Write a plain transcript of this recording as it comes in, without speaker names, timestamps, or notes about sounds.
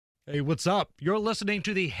Hey, what's up? You're listening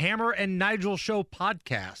to the Hammer and Nigel Show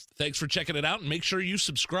podcast. Thanks for checking it out, and make sure you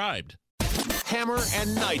subscribed. Hammer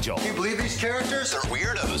and Nigel. Can you believe these characters are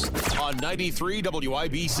weirdos? On 93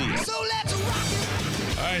 WIBC. So let's rock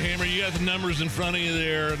it! All right, Hammer, you got the numbers in front of you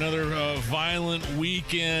there. Another violent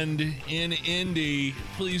weekend in Indy.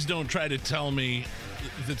 Please don't try to tell me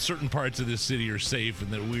that certain parts of this city are safe and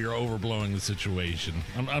that we are overblowing the situation.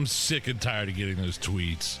 I'm sick and tired of getting those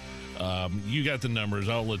tweets. You got the numbers.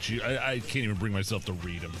 I'll let you. I can't even bring myself to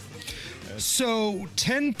read them. So,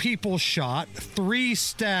 10 people shot, 3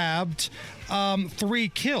 stabbed, 3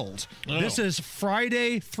 killed. Oh. This is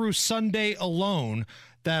Friday through Sunday alone.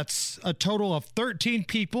 That's a total of 13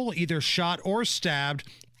 people either shot or stabbed,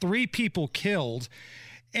 3 people killed.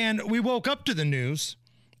 And we woke up to the news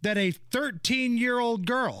that a 13-year-old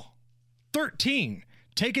girl, 13,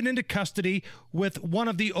 taken into custody with one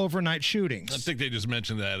of the overnight shootings. I think they just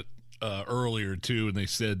mentioned that earlier, too, and they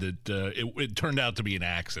said that it turned out to be an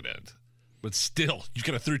accident. But still, you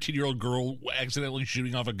got a 13-year-old girl accidentally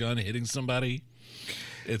shooting off a gun, hitting somebody.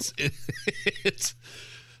 It's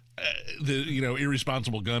the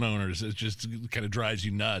irresponsible gun owners. It just kind of drives you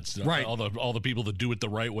nuts. Right. All the people that do it the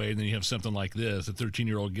right way, and then you have something like this. A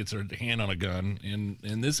 13-year-old gets her hand on a gun,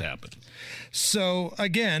 and this happened. So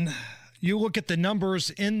again, you look at the numbers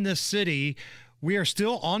in this city. We are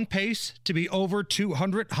still on pace to be over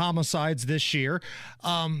 200 homicides this year.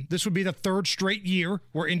 This would be the 3rd straight year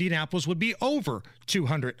where Indianapolis would be over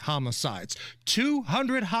 200 homicides.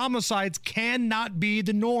 200 homicides cannot be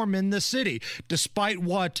the norm in the city, despite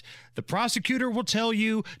what the prosecutor will tell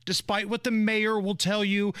you, despite what the mayor will tell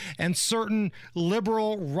you, and certain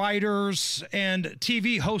liberal writers and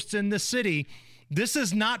TV hosts in the city. This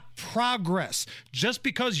is not progress. Just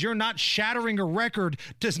because you're not shattering a record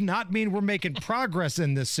does not mean we're making progress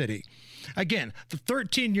in this city. Again, the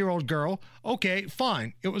 13-year-old girl, okay,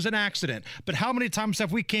 fine. It was an accident. But how many times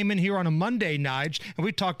have we came in here on a Monday, Nige, and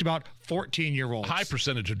we talked about 14-year-olds? High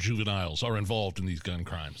percentage of juveniles are involved in these gun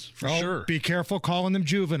crimes, for sure. Be careful calling them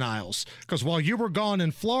juveniles, because while you were gone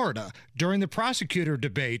in Florida during the prosecutor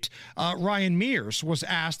debate, Ryan Mears was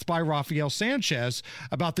asked by Rafael Sanchez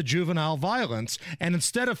about the juvenile violence, and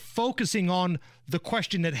instead of focusing on the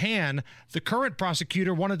question at hand, the current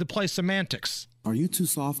prosecutor wanted to play semantics. Are you too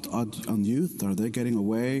soft on youth? Are they getting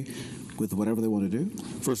away with whatever they want to do?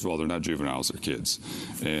 First of all, they're not juveniles, they're kids.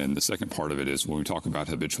 And the second part of it is when we talk about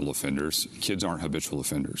habitual offenders, kids aren't habitual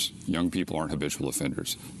offenders. Young people aren't habitual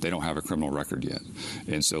offenders. They don't have a criminal record yet.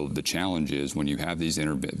 And so the challenge is when you have these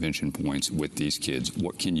intervention points with these kids,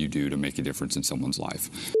 what can you do to make a difference in someone's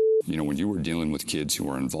life? You know, when you were dealing with kids who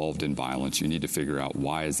are involved in violence, you need to figure out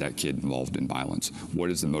why is that kid involved in violence?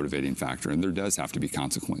 What is the motivating factor? And there does have to be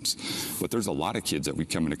consequence. But there's a lot of kids that we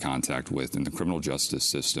come into contact with in the criminal justice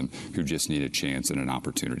system who just need a chance and an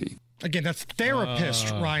opportunity. Again, that's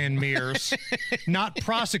therapist Ryan Mears, not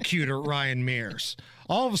prosecutor Ryan Mears.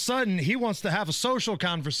 All of a sudden, he wants to have a social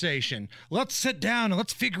conversation. Let's sit down and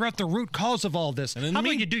let's figure out the root cause of all this. How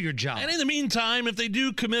about you do your job? And in the meantime, if they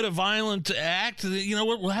do commit a violent act,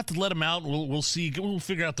 we'll have to let them out. We'll see. We'll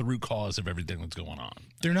figure out the root cause of everything that's going on.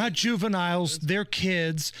 They're not juveniles. They're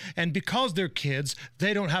kids. And because they're kids,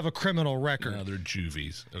 they don't have a criminal record. No, they're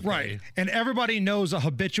juvies. Okay? Right. And everybody knows a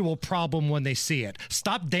habitual problem when they see it.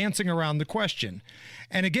 Stop dancing around the question.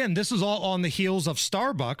 And again, this is all on the heels of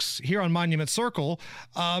Starbucks here on Monument Circle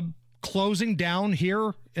closing down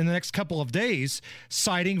here in the next couple of days,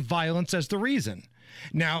 citing violence as the reason.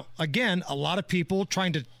 Now, again, a lot of people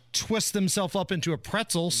trying to twist themselves up into a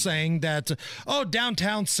pretzel saying that, oh,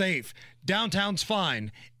 downtown's safe, downtown's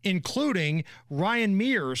fine, including Ryan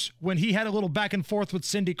Mears when he had a little back and forth with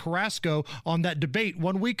Cindy Carrasco on that debate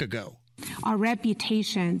 1 week ago. Our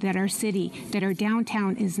reputation that our city, that our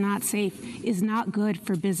downtown is not safe is not good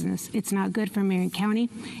for business. It's not good for Marion County,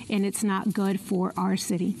 and it's not good for our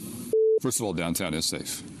city. First of all, downtown is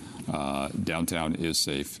safe. Downtown is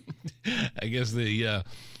safe. I guess the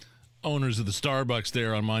owners of the Starbucks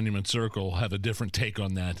there on Monument Circle have a different take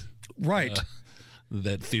on that. Right.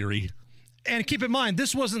 That theory. And keep in mind,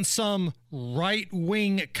 this wasn't some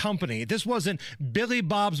right-wing company. This wasn't Billy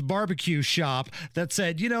Bob's Barbecue Shop that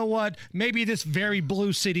said, you know what, maybe this very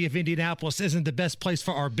blue city of Indianapolis isn't the best place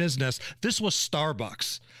for our business. This was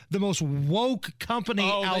Starbucks, the most woke company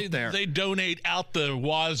out there. They donate out the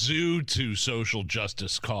wazoo to social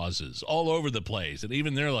justice causes all over the place. And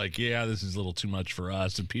even they're like, yeah, this is a little too much for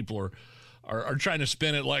us. And people are trying to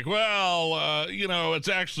spin it like, well, it's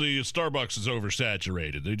actually Starbucks is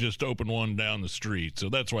oversaturated. They just opened one down the street, so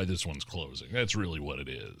that's why this one's closing. That's really what it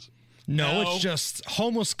is. No, it's just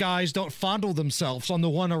homeless guys don't fondle themselves on the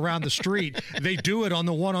one around the street. They do it on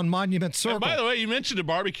the one on Monument Circle. And by the way, you mentioned a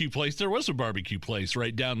barbecue place. There was a barbecue place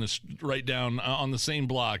right down on the same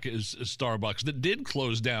block as Starbucks that did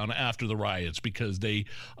close down after the riots because they,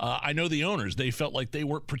 I know the owners, they felt like they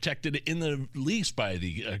weren't protected in the least by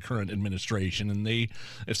the current administration, and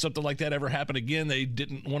if something like that ever happened again, they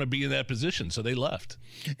didn't want to be in that position, so they left.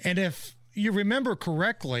 And if you remember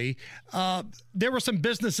correctly, there were some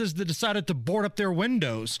businesses that decided to board up their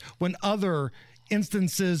windows when other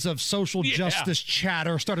instances of social justice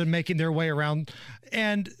chatter started making their way around,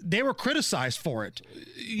 and they were criticized for it.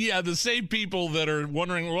 Yeah, the same people that are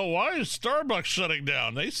wondering, well, why is Starbucks shutting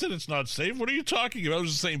down? They said it's not safe. What are you talking about? It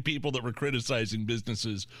was the same people that were criticizing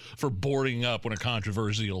businesses for boarding up when a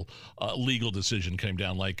controversial legal decision came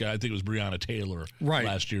down, like I think it was Breonna Taylor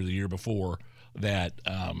last year, the year before. That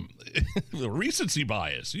the recency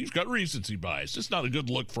bias. You've got recency bias. It's not a good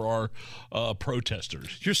look for our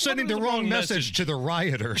protesters. You're sending the wrong message to the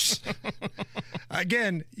rioters.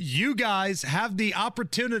 Again, you guys have the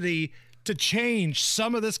opportunity to change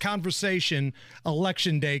some of this conversation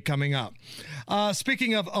Election Day coming up.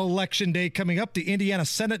 Speaking of Election Day coming up, the Indiana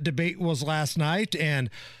Senate debate was last night, and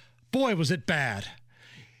boy, was it bad.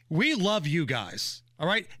 We love you guys, all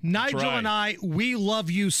right? Nigel and I, we love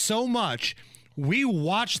you so much. We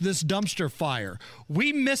watched this dumpster fire.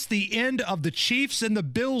 We missed the end of the Chiefs and the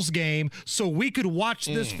Bills game so we could watch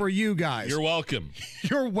this for you guys. You're welcome.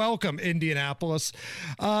 You're welcome, Indianapolis.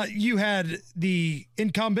 You had the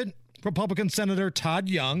incumbent Republican Senator Todd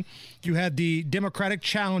Young. You had the Democratic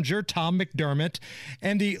challenger, Tom McDermott,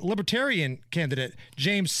 and the Libertarian candidate,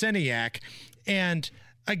 James Siniak. And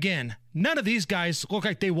again, none of these guys look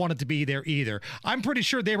like they wanted to be there either. I'm pretty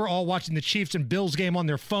sure they were all watching the Chiefs and Bills game on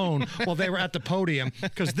their phone while they were at the podium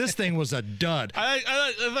because this thing was a dud.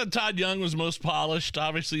 I thought Todd Young was most polished.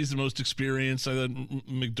 Obviously, he's the most experienced. I thought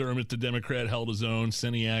McDermott, the Democrat, held his own.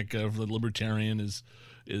 Siniak, the Libertarian, is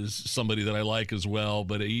somebody that I like as well,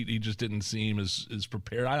 but he just didn't seem as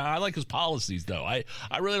prepared. I like his policies, though. I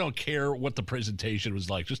really don't care what the presentation was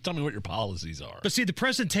like. Just tell me what your policies are. But see, the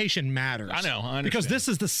presentation matters. I know. I understand. Because this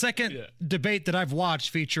is the second debate that I've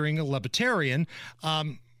watched featuring a Libertarian.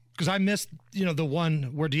 Because I missed, the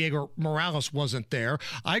one where Diego Morales wasn't there.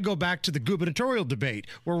 I go back to the gubernatorial debate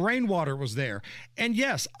where Rainwater was there. And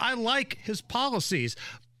yes, I like his policies,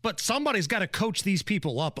 but somebody's got to coach these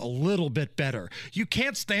people up a little bit better. You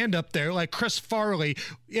can't stand up there like Chris Farley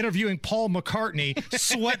interviewing Paul McCartney,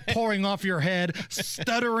 sweat pouring off your head,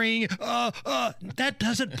 stuttering. That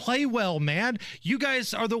doesn't play well, man. You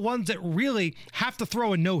guys are the ones that really have to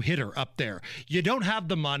throw a no-hitter up there. You don't have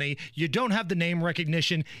the money. You don't have the name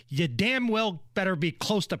recognition. You damn well better be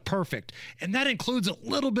close to perfect. And that includes a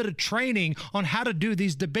little bit of training on how to do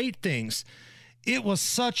these debate things. It was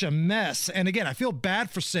such a mess. And again, I feel bad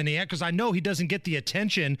for Siniak because I know he doesn't get the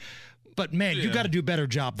attention, but man, you got to do a better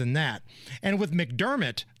job than that. And with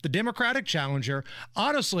McDermott, the Democratic challenger,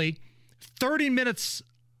 honestly,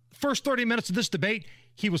 first 30 minutes of this debate,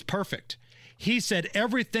 he was perfect. He said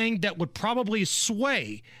everything that would probably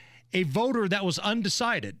sway a voter that was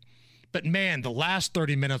undecided. But man, the last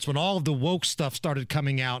 30 minutes when all of the woke stuff started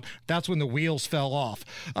coming out, that's when the wheels fell off.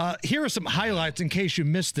 Here are some highlights in case you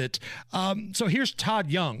missed it. So here's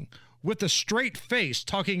Todd Young with a straight face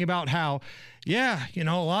talking about how, a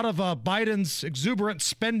lot of Biden's exuberant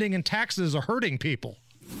spending and taxes are hurting people.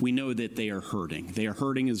 We know that they are hurting. They are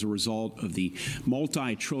hurting as a result of the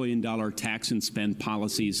multi-trillion-dollar tax and spend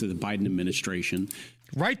policies of the Biden administration.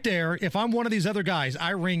 Right there, if I'm one of these other guys, I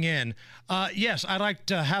ring in. Yes, I'd like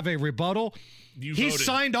to have a rebuttal. He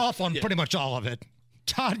signed off on pretty much all of it.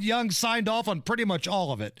 Todd Young signed off on pretty much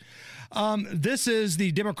all of it. This is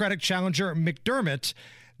the Democratic challenger, McDermott.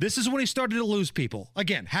 This is when he started to lose people.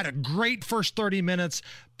 Again, had a great first 30 minutes,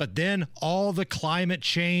 but then all the climate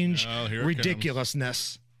change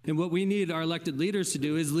ridiculousness. And what we need our elected leaders to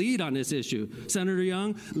do is lead on this issue. Senator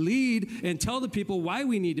Young, lead and tell the people why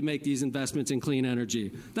we need to make these investments in clean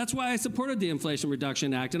energy. That's why I supported the Inflation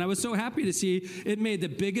Reduction Act, and I was so happy to see it made the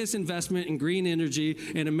biggest investment in green energy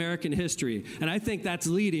in American history. And I think that's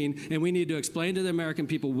leading, and we need to explain to the American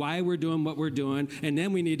people why we're doing what we're doing, and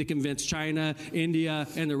then we need to convince China, India,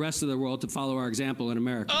 and the rest of the world to follow our example in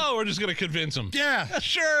America. Oh, we're just going to convince them. Yeah.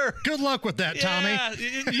 Sure. Good luck with that, Tommy.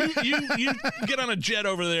 You get on a jet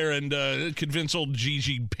over there and convince old Xi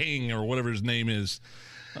Jinping or whatever his name is.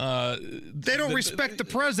 They don't respect the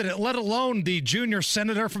president, let alone the junior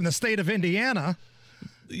senator from the state of Indiana.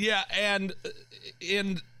 Yeah, and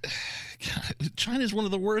China is one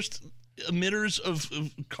of the worst emitters of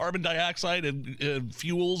carbon dioxide and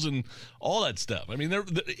fuels and all that stuff. I mean,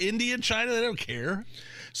 India and China, they don't care.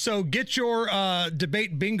 So get your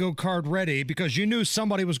debate bingo card ready, because you knew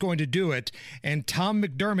somebody was going to do it, and Tom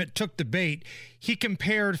McDermott took the bait. He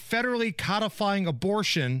compared federally codifying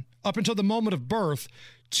abortion up until the moment of birth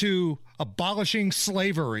to abolishing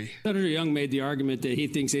slavery. Senator Young made the argument that he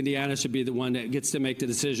thinks Indiana should be the one that gets to make the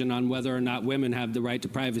decision on whether or not women have the right to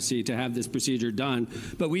privacy to have this procedure done.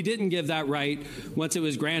 But we didn't give that right, once it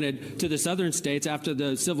was granted, to the southern states after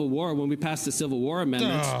the Civil War, when we passed the Civil War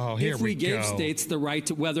amendments. If we gave states the right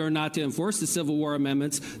to whether or not to enforce the Civil War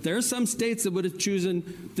amendments, there are some states that would have chosen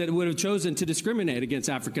to discriminate against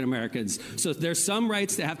African Americans. So there's some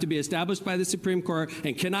rights that have to be established by the Supreme Court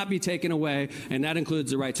and cannot be taken away, and that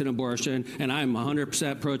includes the right to an abortion. And I'm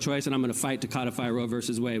 100% pro-choice, and I'm going to fight to codify Roe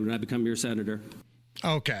versus Wade when I become your senator.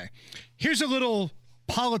 Okay. Here's a little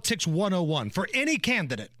politics 101 for any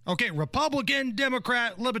candidate. Okay, Republican,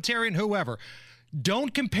 Democrat, Libertarian, whoever.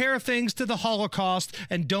 Don't compare things to the Holocaust,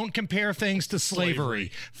 and don't compare things to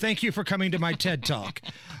slavery. Thank you for coming to my TED Talk.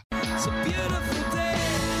 It's a beautiful day.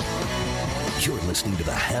 You're listening to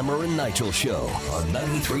the Hammer and Nigel Show on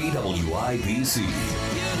 93 WIBC.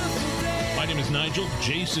 My name is Nigel.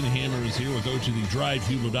 Jason Hammer is here. We'll go to the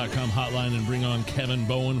drivehubler.com hotline and bring on Kevin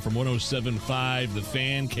Bowen from 107.5 The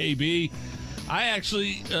Fan. KB, I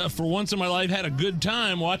actually, for once in my life, had a good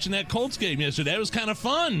time watching that Colts game yesterday. It was kind of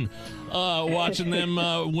fun watching them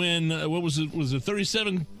win. What was it? Was it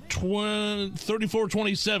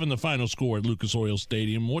 34-27 the final score at Lucas Oil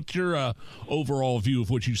Stadium? What's your overall view of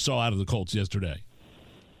what you saw out of the Colts yesterday?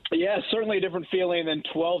 Yeah, certainly a different feeling than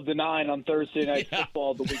 12-9 on Thursday Night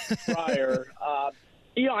Football the week prior. I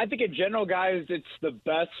think in general, guys, it's the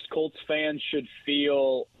best Colts fans should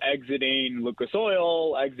feel exiting Lucas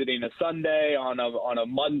Oil, exiting a Sunday on a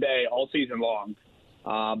Monday all season long.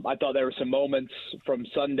 I thought there were some moments from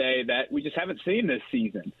Sunday that we just haven't seen this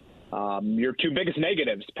season. Your two biggest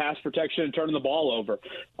negatives, pass protection and turning the ball over,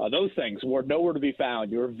 those things were nowhere to be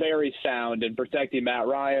found. You were very sound in protecting Matt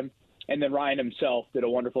Ryan. And then Ryan himself did a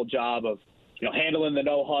wonderful job of, handling the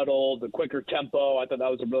no huddle, the quicker tempo. I thought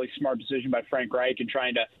that was a really smart decision by Frank Reich in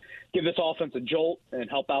trying to give this offense a jolt and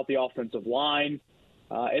help out the offensive line.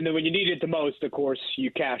 And then when you needed it the most, of course,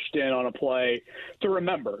 you cashed in on a play to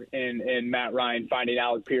remember in Matt Ryan finding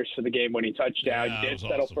Alec Pierce for the game-winning touchdown. Yeah, you did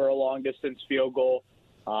settle for a long-distance field goal.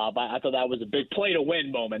 But I thought that was a big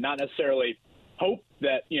play-to-win moment, not necessarily hope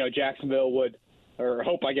that, Jacksonville would – or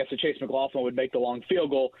hope, I guess, that Chase McLaughlin would make the long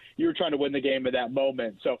field goal. You were trying to win the game at that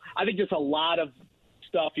moment. So I think just a lot of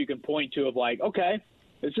stuff you can point to of like, okay,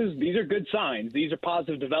 these are good signs. These are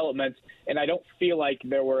positive developments, and I don't feel like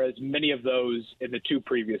there were as many of those in the two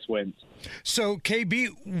previous wins. So,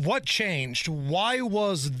 KB, what changed? Why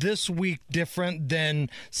was this week different than,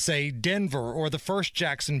 say, Denver or the first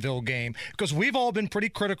Jacksonville game? Because we've all been pretty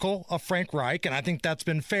critical of Frank Reich, and I think that's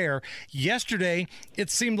been fair. Yesterday,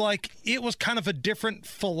 it seemed like it was kind of a different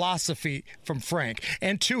philosophy from Frank.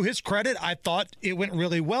 And to his credit, I thought it went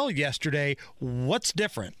really well yesterday. What's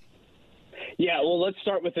different? Yeah, well, let's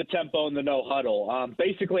start with the tempo and the no huddle.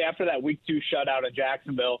 Basically, after that week 2 shutout in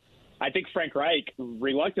Jacksonville, I think Frank Reich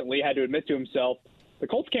reluctantly had to admit to himself, the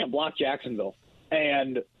Colts can't block Jacksonville.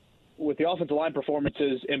 And with the offensive line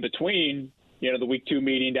performances in between, the week 2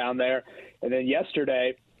 meeting down there, and then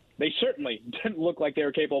yesterday, they certainly didn't look like they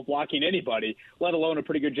were capable of blocking anybody, let alone a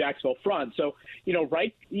pretty good Jacksonville front. So,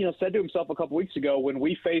 Reich, said to himself a couple weeks ago, when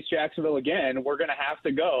we face Jacksonville again, we're going to have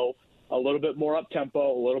to go a little bit more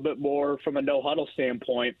up-tempo, a little bit more from a no-huddle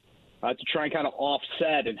standpoint to try and kind of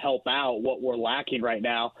offset and help out what we're lacking right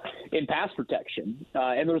now in pass protection.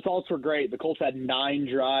 And the results were great. The Colts had 9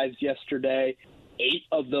 drives yesterday. 8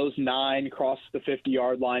 of those 9 crossed the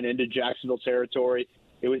 50-yard line into Jacksonville territory.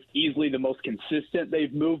 It was easily the most consistent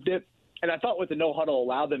they've moved it. And I thought what the no-huddle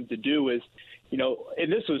allowed them to do is,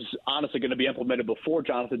 and this was honestly going to be implemented before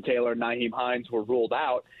Jonathan Taylor and Nyheim Hines were ruled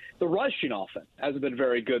out, the rushing offense hasn't been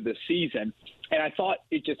very good this season. And I thought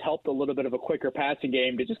it just helped a little bit of a quicker passing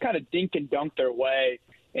game to just kind of dink and dunk their way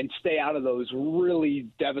and stay out of those really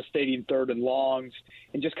devastating 3rd and longs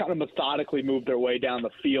and just kind of methodically move their way down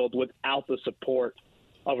the field without the support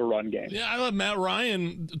of a run game. Yeah, I thought Matt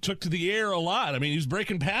Ryan took to the air a lot. I mean, he was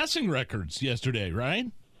breaking passing records yesterday, right?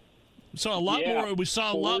 We saw a lot more. We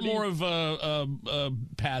saw a lot more of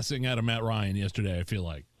passing out of Matt Ryan yesterday, I feel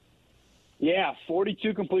like. Yeah,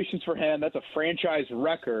 42 completions for him. That's a franchise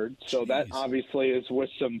record. So that obviously is with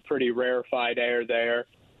some pretty rarefied air there.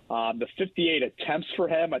 The 58 attempts for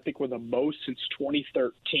him, I think, were the most since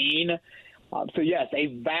 2013. So, yes, a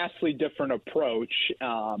vastly different approach.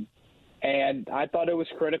 And I thought it was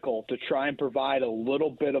critical to try and provide a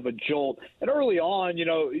little bit of a jolt. And early on,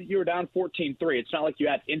 you were down 14-3. It's not like you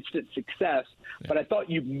had instant success, but I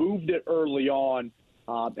thought you moved it early on.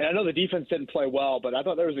 And I know the defense didn't play well, but I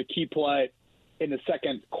thought there was a key play in the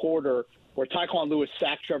second quarter where Tyquan Lewis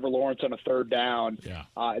sacked Trevor Lawrence on a third down. Yeah.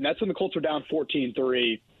 And that's when the Colts were down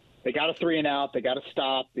 14-3. They got a 3-and-out. They got a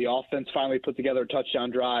stop. The offense finally put together a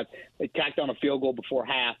touchdown drive. They tacked on a field goal before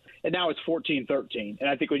half, and now it's 14-13. And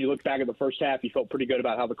I think when you look back at the first half, you felt pretty good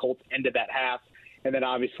about how the Colts ended that half, and then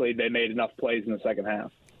obviously they made enough plays in the second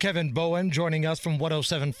half. Kevin Bowen joining us from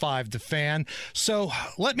 107.5 The Fan. So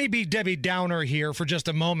let me be Debbie Downer here for just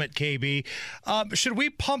a moment, KB. Should we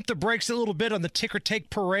pump the brakes a little bit on the ticker-take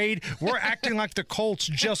parade? We're acting like the Colts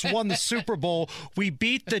just won the Super Bowl. We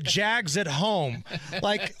beat the Jags at home.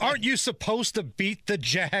 Like, aren't you supposed to beat the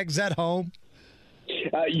Jags at home?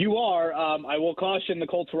 You are. I will caution the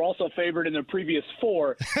Colts were also favored in their previous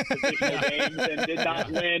 4 divisional games and did not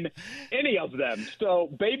win any of them. So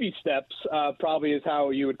baby steps probably is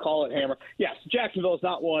how you would call it, Hammer. Yes, Jacksonville has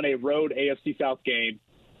not won a road AFC South game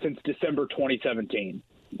since December 2017.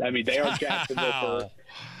 I mean, they are Jacksonville for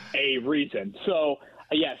a reason. So,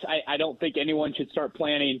 yes, I don't think anyone should start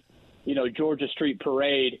planning, Georgia Street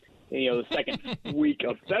Parade, the second week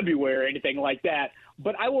of February or anything like that.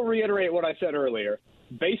 But I will reiterate what I said earlier.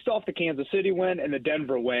 Based off the Kansas City win and the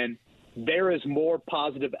Denver win, there is more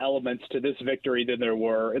positive elements to this victory than there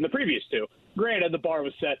were in the previous 2. Granted, the bar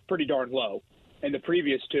was set pretty darn low in the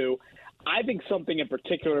previous 2. I think something in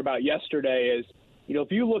particular about yesterday is,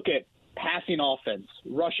 if you look at passing offense,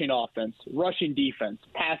 rushing defense,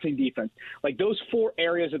 passing defense, like those 4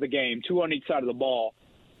 areas of the game, 2 on each side of the ball,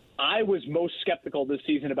 I was most skeptical this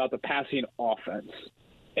season about the passing offense.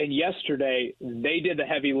 And yesterday, they did the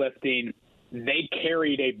heavy lifting. They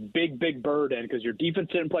carried a big, big burden because your defense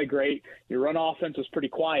didn't play great. Your run offense was pretty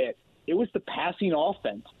quiet. It was the passing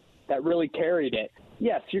offense that really carried it.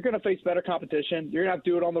 Yes, you're going to face better competition. You're going to have to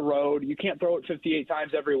do it on the road. You can't throw it 58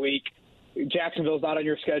 times every week. Jacksonville's not on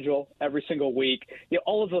your schedule every single week.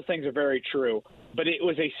 All of those things are very true. But it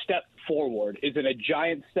was a step forward. Is it a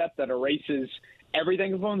giant step that erases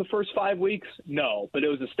everything from the first 5 weeks? No, but it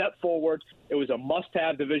was a step forward. It was a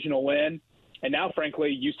must-have divisional win. And now,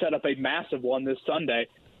 frankly, you set up a massive one this Sunday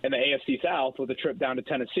in the AFC South with a trip down to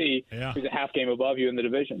Tennessee, who's a half game above you in the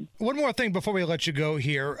division. One more thing before we let you go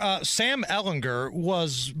here. Sam Ehlinger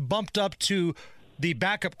was bumped up to the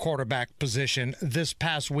backup quarterback position this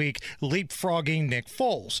past week, leapfrogging Nick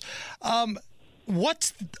Foles.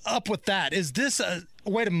 What's up with that? Is this a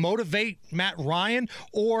way to motivate Matt Ryan,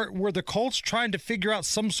 or were the Colts trying to figure out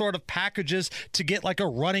some sort of packages to get like a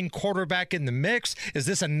running quarterback in the mix? Is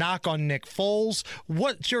this a knock on Nick Foles?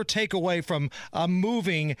 What's your takeaway from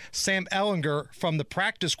moving Sam Ehlinger from the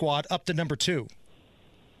practice squad up to number 2?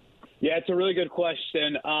 Yeah, it's a really good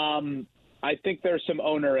question. I think there's some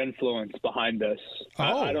owner influence behind this.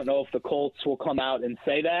 I don't know if the Colts will come out and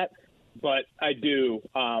say that, but I do.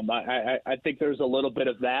 I think there's a little bit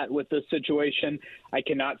of that with this situation. I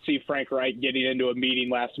cannot see Frank Reich getting into a meeting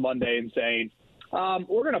last Monday and saying,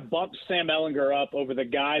 we're going to bump Sam Ehlinger up over the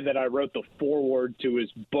guy that I wrote the foreword to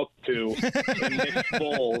his book to, in Nick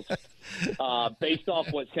Foles, based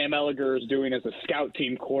off what Sam Ehlinger is doing as a scout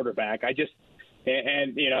team quarterback.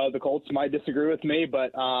 And the Colts might disagree with me,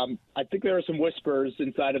 but I think there are some whispers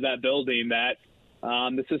inside of that building that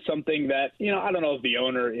this is something that, I don't know if the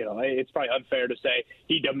owner, it's probably unfair to say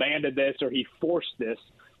he demanded this or he forced this,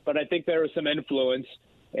 but I think there was some influence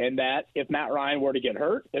in that if Matt Ryan were to get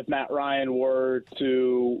hurt, if Matt Ryan were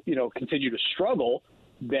to, continue to struggle,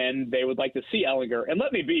 then they would like to see Ehlinger. And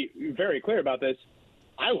let me be very clear about this.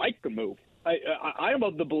 I like the move. I am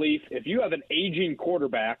of the belief if you have an aging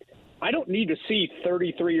quarterback, I don't need to see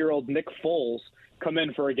 33-year-old Nick Foles come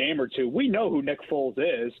in for a game or two. We know who Nick Foles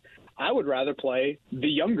is. I would rather play the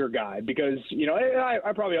younger guy because,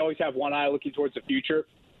 I probably always have one eye looking towards the future,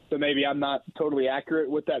 so maybe I'm not totally accurate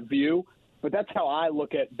with that view, but that's how I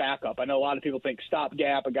look at backup. I know a lot of people think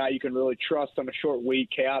stopgap, a guy you can really trust on a short week,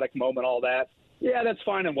 chaotic moment, all that. Yeah, that's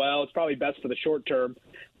fine and well. It's probably best for the short term.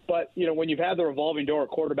 But, when you've had the revolving door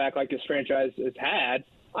quarterback like this franchise has had,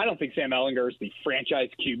 I don't think Sam Ehlinger is the franchise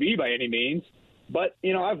QB by any means. But,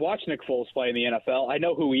 I've watched Nick Foles play in the NFL. I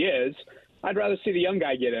know who he is. I'd rather see the young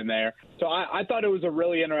guy get in there. So I thought it was a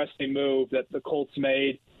really interesting move that the Colts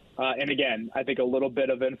made. And, again, I think a little bit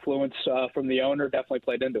of influence from the owner definitely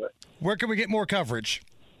played into it. Where can we get more coverage?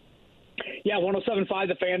 Yeah,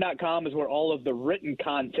 1075thefan.com is where all of the written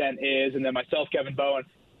content is. And then myself, Kevin Bowen,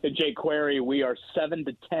 and Jake Query, we are 7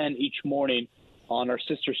 to 10 each morning on our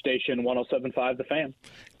sister station, 107.5 The Fan.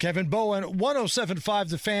 Kevin Bowen, 107.5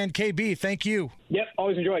 The Fan. KB, thank you. Yep,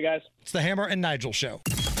 always enjoy it, guys. It's the Hammer and Nigel Show.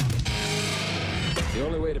 The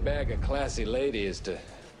only way to bag a classy lady is to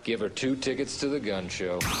give her 2 tickets to the gun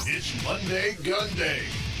show. It's Monday Gun Day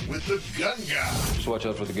with the Gun Guy. Just watch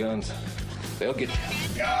out for the guns. They'll get you.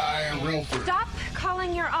 Guy Relford. Stop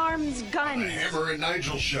calling your arms guns. The Hammer and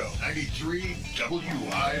Nigel Show, 93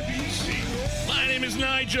 WIBC. My name is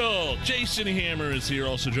Nigel. Jason Hammer is here,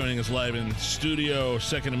 also joining us live in studio.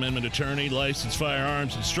 Second Amendment attorney, licensed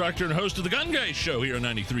firearms instructor, and host of the Gun Guy Show here on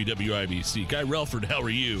 93 WIBC. Guy Relford, how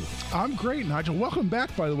are you? I'm great, Nigel. Welcome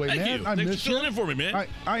back, by the way, Thank man. you. I Thanks missed for filling you. in for me, man.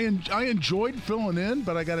 I enjoyed filling in,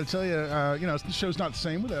 but I got to tell you, the show's not the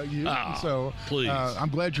same without you. So please. I'm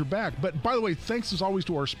glad you're back. But by the way, thanks as always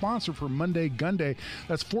to our sponsor for Monday Gun Day.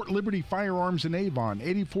 That's Fort Liberty Firearms in Avon,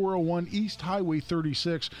 8401 East Highway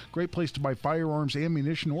 36. Great place to buy firearms,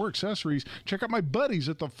 ammunition, or accessories. Check out my buddies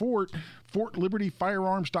at the Fort,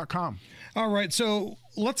 FortLibertyFirearms.com. All right, so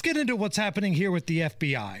let's get into what's happening here with the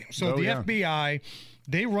FBI. So FBI,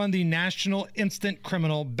 they run the National Instant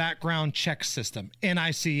Criminal Background Check System,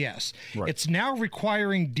 NICS. Right. It's now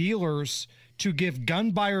requiring dealers to give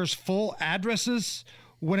gun buyers full addresses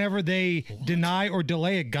whenever they deny or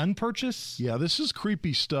delay a gun purchase? Yeah, this is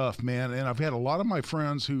creepy stuff, man. And I've had a lot of my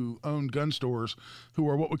friends who own gun stores who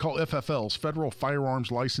are what we call FFLs, Federal Firearms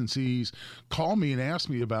Licensees, call me and ask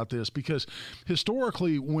me about this because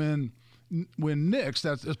historically when NICS,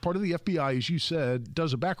 that's as part of the FBI, as you said,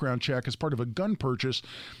 does a background check as part of a gun purchase,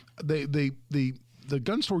 the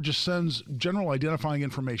gun store just sends general identifying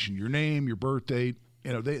information, your name, your birth date.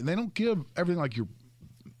 You know, they don't give everything like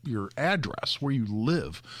your address, where you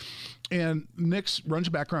live. And NICS runs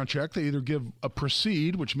a background check. They either give a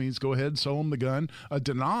proceed, which means go ahead and sell them the gun, a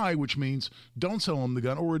deny, which means don't sell them the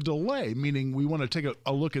gun, or a delay, meaning we want to take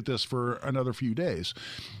a look at this for another few days.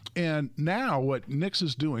 And now what NICS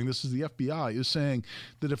is doing, this is the FBI, is saying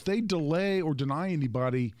that if they delay or deny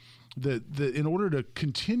anybody, that in order to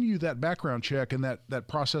continue that background check and that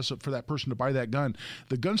process for that person to buy that gun,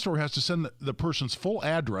 the gun store has to send the person's full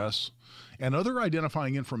address and other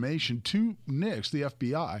identifying information to NICS, the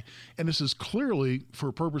FBI. And this is clearly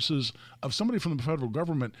for purposes of somebody from the federal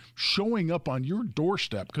government showing up on your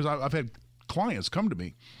doorstep, because I've had clients come to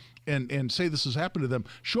me and say this has happened to them,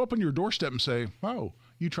 show up on your doorstep and say, oh,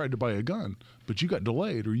 you tried to buy a gun, but you got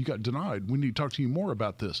delayed or you got denied. We need to talk to you more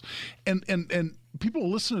about this. And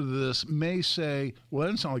people listening to this may say, well, that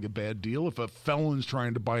doesn't sound like a bad deal. If a felon's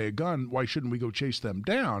trying to buy a gun, why shouldn't we go chase them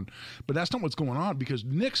down? But that's not what's going on, because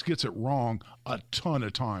NICS gets it wrong a ton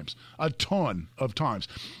of times.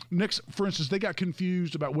 NICS, for instance, they got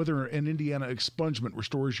confused about whether an Indiana expungement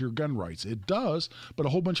restores your gun rights. It does, but a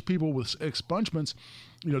whole bunch of people with expungements,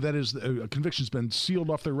 that is, a conviction's been sealed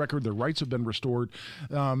off their record, their rights have been restored,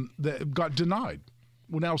 that got denied.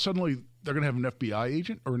 Well, now suddenly they're going to have an FBI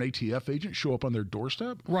agent or an ATF agent show up on their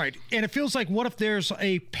doorstep? Right. And it feels like, what if there's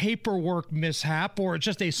a paperwork mishap or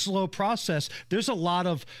just a slow process? There's a lot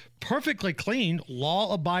of perfectly clean,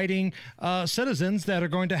 law-abiding citizens that are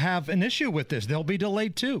going to have an issue with this. They'll be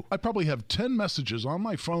delayed too. I probably have 10 messages on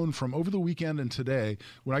my phone from over the weekend and today,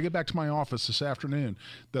 when I get back to my office this afternoon,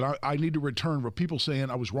 that I need to return, with people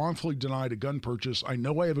saying I was wrongfully denied a gun purchase. I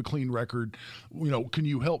know I have a clean record. Can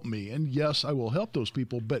you help me? And yes, I will help those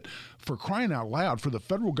people. But for crying out loud, for the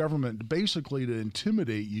federal government basically to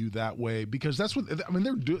intimidate you that way, because that's what,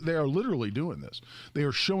 they are literally doing this. They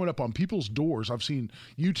are showing up on people's doors. I've seen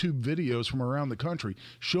YouTube videos from around the country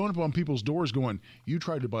showing up on people's doors going, you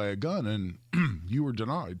tried to buy a gun and you were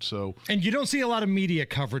denied. So, and you don't see a lot of media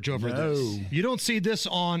coverage over this. You don't see this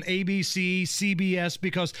on ABC, CBS,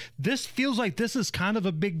 because this feels like this is kind of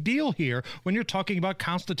a big deal here when you're talking about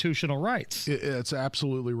constitutional rights. It's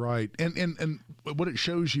absolutely right. And what it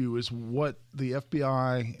shows you is what the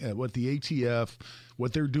FBI, what the ATF,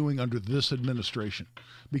 what they're doing under this administration.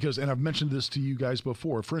 Because, and I've mentioned this to you guys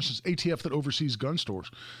before, for instance, ATF that oversees gun stores.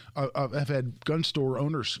 I've had gun store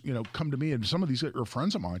owners, come to me, and some of these are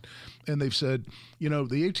friends of mine, and they've said, the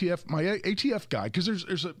ATF, my ATF guy, because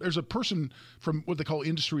there's a person from what they call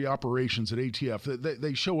industry operations at ATF.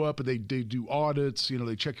 They show up and they do audits,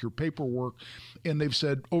 they check your paperwork, and they've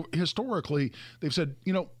said, historically, they've said,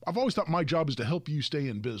 I've always thought my job is to help you stay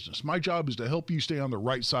in business. My job is to help you stay on the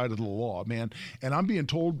right side of the law, man. And I'm being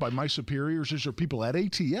told by my superiors, these are people at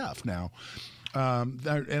ATF now,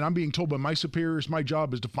 And I'm being told by my superiors, my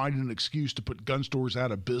job is to find an excuse to put gun stores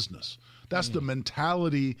out of business. That's the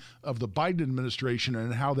mentality of the Biden administration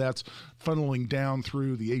and how that's funneling down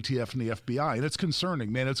through the ATF and the FBI. And it's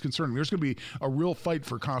concerning, man. It's concerning. There's going to be a real fight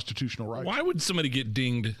for constitutional rights. Why would somebody get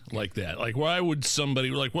dinged like that? Like, why would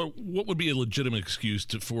somebody, like, what would be a legitimate excuse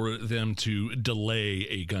for them to delay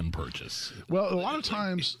a gun purchase? Well, a lot of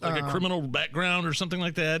times. Like a criminal background or something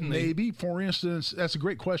like that? Maybe. For instance, that's a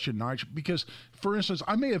great question, Nigel, because, for instance,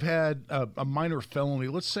 I may have had a minor felony.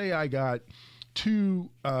 Let's say I got 2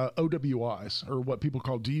 OWIs, or what people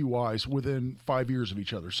call DUIs, within 5 years of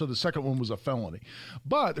each other. So the second one was a felony.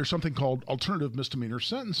 But there's something called alternative misdemeanor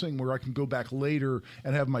sentencing where I can go back later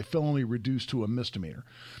and have my felony reduced to a misdemeanor.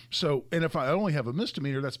 So, and if I only have a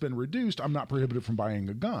misdemeanor that's been reduced, I'm not prohibited from buying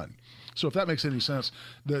a gun. So if that makes any sense,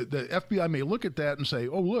 the FBI may look at that and say,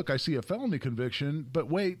 oh, look, I see a felony conviction, but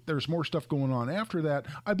wait, there's more stuff going on after that.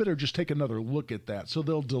 I better just take another look at that. So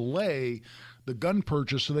they'll delay the gun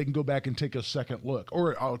purchase so they can go back and take a second look.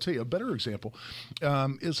 Or I'll tell you a better example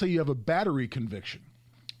is, say you have a battery conviction,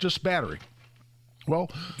 just battery.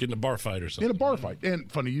 Well, get in a bar fight or something. In a bar fight.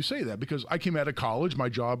 And funny you say that, because I came out of college, my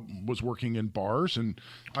job was working in bars, and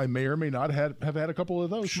I may or may not have had a couple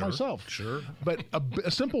of those myself. Sure. But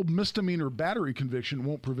a simple misdemeanor battery conviction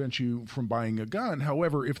won't prevent you from buying a gun.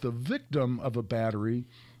 However, if the victim of a battery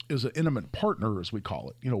is an intimate partner, as we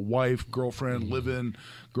call it, wife, girlfriend, live-in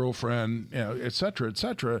girlfriend, et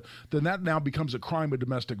cetera, then that now becomes a crime of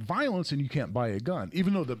domestic violence, and you can't buy a gun,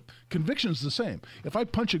 even though the conviction's the same. If I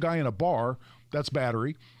punch a guy in a bar, that's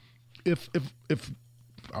battery. If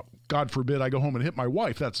God forbid I go home and hit my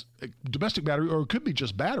wife, that's domestic battery, or it could be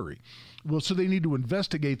just battery. Well, so they need to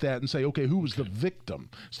investigate that and say, okay, who was the victim?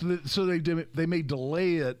 So they may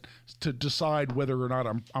delay it to decide whether or not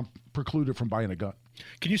I'm precluded from buying a gun.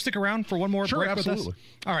 Can you stick around for one more Sure, break absolutely. with us?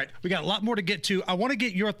 All right, we got a lot more to get to. I want to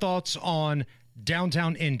get your thoughts on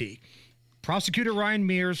downtown Indy. Prosecutor Ryan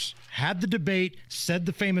Mears had the debate, said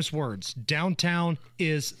the famous words, downtown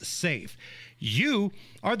is safe. You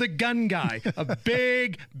are the gun guy, a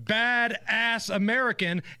big, bad-ass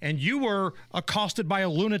American, and you were accosted by a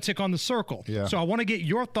lunatic on the circle. Yeah. So I want to get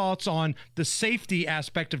your thoughts on the safety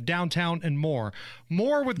aspect of downtown and more.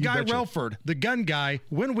 More with Guy Relford, the gun guy,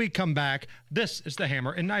 when we come back. This is the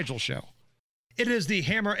Hammer and Nigel Show. It is the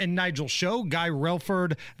Hammer and Nigel Show. Guy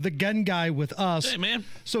Relford, the gun guy, with us. Hey, man.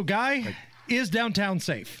 So, Guy, is downtown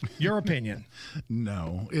safe? Your opinion?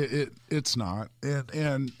 No, it's not,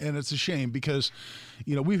 and it's a shame because,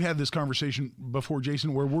 we've had this conversation before,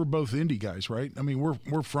 Jason, where we're both Indy guys, right? I mean,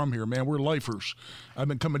 we're from here, man. We're lifers. I've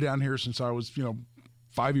been coming down here since I was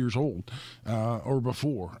 5 years old or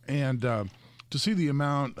before, and to see the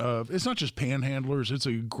amount of, it's not just panhandlers, it's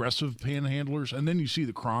aggressive panhandlers, and then you see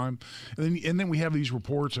the crime, and then we have these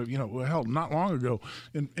reports of, hell, not long ago,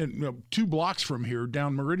 in 2 blocks from here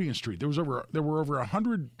down Meridian Street, there were over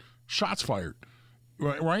 100 shots fired.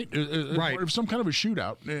 Right. Some kind of a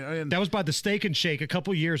shootout. And that was by the Steak and Shake a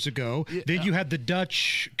couple years ago. Yeah. Then you had the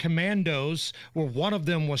Dutch commandos, where one of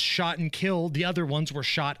them was shot and killed. The other ones were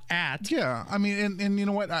shot at. Yeah. I mean, and you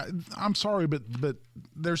know what? I'm sorry, but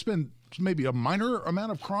there's been maybe a minor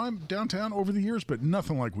amount of crime downtown over the years, but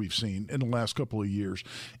nothing like we've seen in the last couple of years.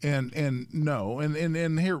 And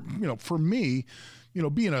here, for me,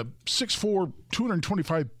 being a 6'4",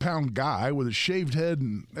 225-pound guy with a shaved head,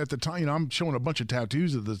 and at the time, I'm showing a bunch of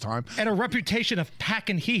tattoos at the time. And a reputation of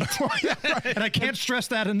packing heat. Yeah, right. And I can't stress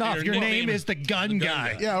that enough. Your name is the gun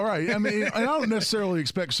guy. Yeah, right. I mean, I don't necessarily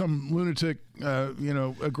expect some lunatic,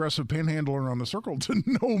 aggressive panhandler on the circle to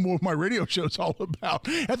know what my radio show's all about.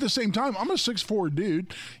 At the same time, I'm a 6'4"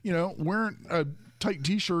 dude, wearing a tight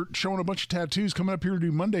t-shirt, showing a bunch of tattoos, coming up here to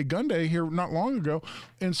do Monday Gun Day here not long ago,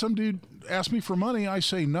 and some dude asked me for money. I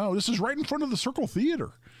say no. This is right in front of the Circle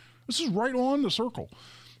Theater. This is right on the Circle.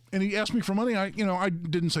 And he asked me for money. I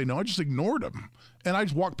didn't say no. I just ignored him. And I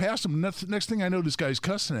just walked past him. Next thing I know, this guy's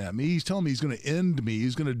cussing at me. He's telling me he's going to end me.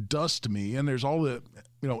 He's going to dust me. And there's all the,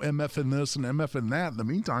 MF in this and MF in that in the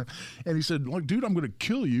meantime. And he said, look, dude, I'm going to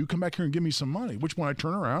kill you. Come back here and give me some money. Which when I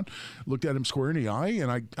turn around, looked at him square in the eye,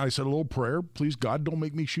 and I said a little prayer. Please, God, don't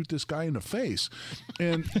make me shoot this guy in the face.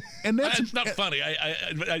 And that's not funny.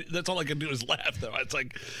 I that's all I can do is laugh, though. It's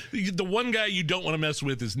like the one guy you don't want to mess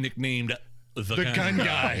with is nicknamed the gun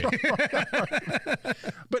guy.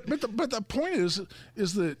 But the point is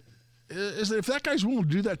that if that guy's willing to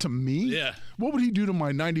do that to me, yeah, what would he do to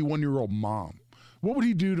my 91-year-old mom? What would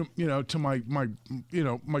he do to my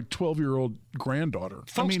 12-year-old granddaughter?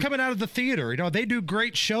 Folks coming out of the theater, they do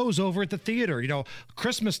great shows over at the theater.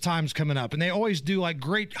 Christmas time's coming up, and they always do like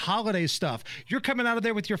great holiday stuff. You're coming out of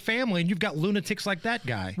there with your family, and you've got lunatics like that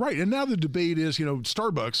guy. Right, and now the debate is,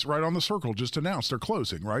 Starbucks right on the Circle just announced they're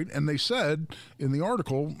closing, right? And they said in the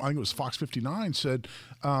article, I think it was Fox 59, said,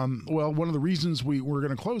 well, one of the reasons we're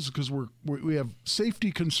going to close is because we have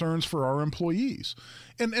safety concerns for our employees.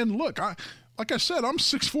 And look, like I said, I'm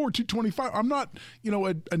 6'4", 225. I'm not, a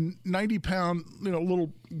 90-pound,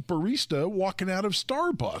 little barista walking out of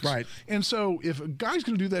Starbucks. Right. And so if a guy's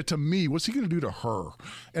going to do that to me, what's he going to do to her?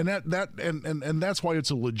 And that's why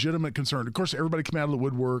it's a legitimate concern. Of course, everybody came out of the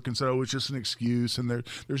woodwork and said, oh, it's just an excuse, and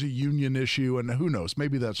there's a union issue, and who knows?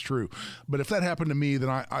 Maybe that's true. But if that happened to me, then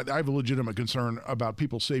I have a legitimate concern about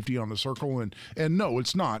people's safety on the Circle. And no,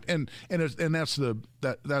 it's not. And that's the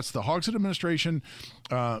Hogsett administration.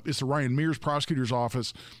 It's the Ryan Mears prosecutor's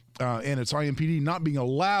office, and it's IMPD not being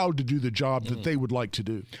allowed to do the job that they would like to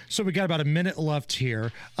do. So we got about a minute left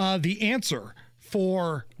here. The answer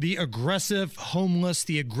for the aggressive homeless,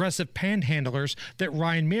 the aggressive panhandlers that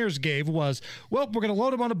Ryan Mears gave was, well, we're going to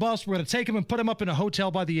load them on a bus, we're going to take them and put them up in a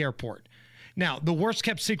hotel by the airport. Now, the worst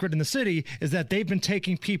kept secret in the city is that they've been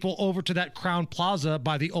taking people over to that Crown Plaza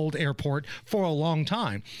by the old airport for a long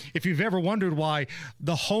time. If you've ever wondered why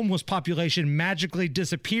the homeless population magically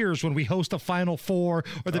disappears when we host a Final Four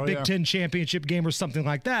or the Big Ten championship game or something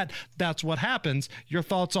like that, that's what happens. Your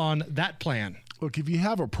thoughts on that plan? Look, if you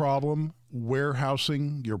have a problem,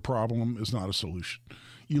 warehousing your problem is not a solution.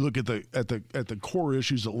 You look at the core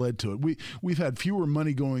issues that led to it. We've had fewer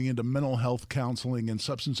money going into mental health counseling and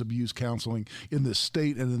substance abuse counseling in this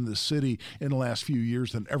state and in this city in the last few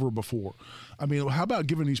years than ever before. I mean, how about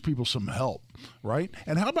giving these people some help, right?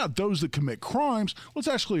 And how about those that commit crimes? Let's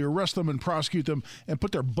actually arrest them and prosecute them and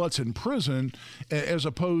put their butts in prison, as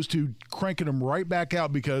opposed to cranking them right back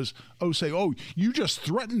out because, you just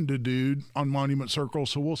threatened a dude on Monument Circle,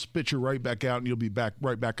 so we'll spit you right back out and you'll be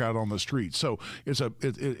right back out on the street. So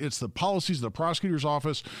it's the policies of the prosecutor's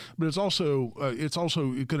office, but it's also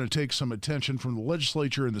going to take some attention from the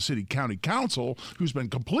legislature and the city county council, who's been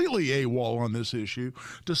completely AWOL on this issue,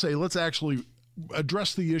 to say let's actually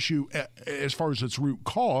address the issue as far as its root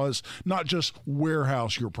cause, not just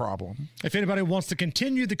warehouse your problem. If anybody wants to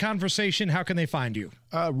continue the conversation, how can they find you?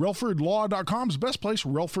 RelfordLaw.com is the best place,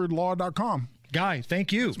 RelfordLaw.com. Guy,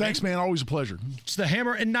 thank you. Thanks, man. Always a pleasure. It's the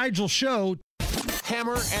Hammer and Nigel Show.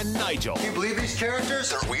 Hammer and Nigel. Can you believe these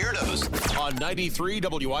characters are weirdos? On 93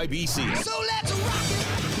 WIBC. So let's rock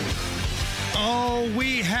it! Oh,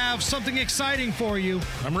 we have something exciting for you.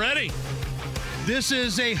 I'm ready. This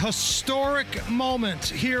is a historic moment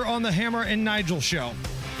here on the Hammer and Nigel Show.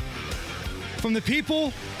 From the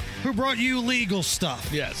people who brought you legal stuff.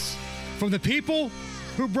 Yes. From the people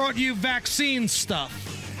who brought you vaccine stuff.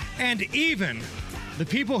 And even the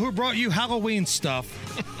people who brought you Halloween stuff.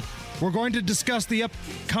 We're going to discuss the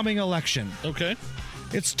upcoming election. Okay.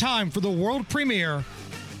 It's time for the world premiere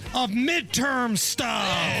of Midterm Stuff.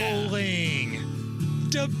 Polling,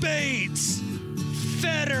 debates,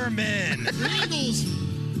 Fetterman. The Eagles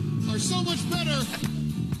are so much better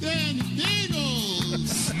than the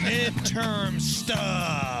Eagles. Midterm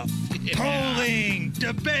Stuff. Yeah. Polling,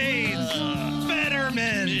 debates,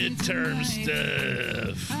 Fetterman. Midterm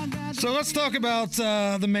Stuff. So let's talk about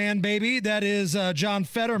the man baby that is John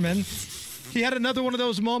Fetterman. He had another one of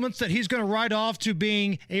those moments that he's going to ride off to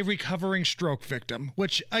being a recovering stroke victim,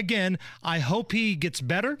 which, again, I hope he gets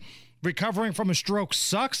better. Recovering from a stroke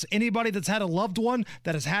sucks. Anybody that's had a loved one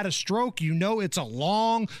that has had a stroke, it's a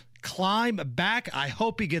long climb back. I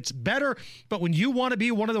hope he gets better. But when you want to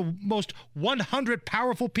be one of the most 100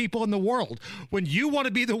 powerful people in the world, when you want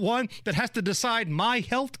to be the one that has to decide my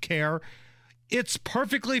health care, it's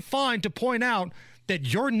perfectly fine to point out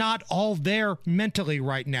that you're not all there mentally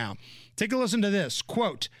right now. Take a listen to this.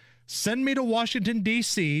 Quote, "Send me to Washington,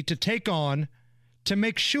 D.C. to take on, to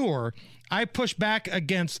make sure I push back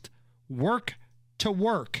against work to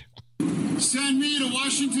work." Send me to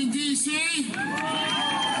Washington, D.C. to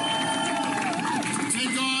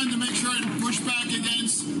take on, to make sure I push back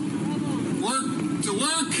against work to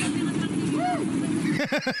work.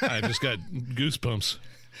 I just got goosebumps.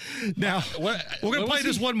 Now, we're going to play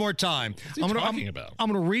this one more time. I'm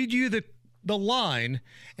going to read you the line,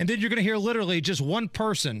 and then you're going to hear literally just one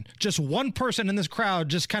person in this crowd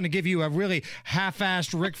just kind of give you a really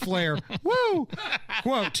half-assed Ric Flair, woo,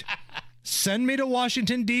 quote, "Send me to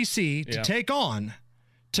Washington, D.C. to take on,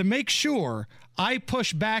 to make sure I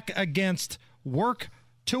push back against work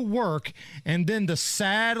to work," and then the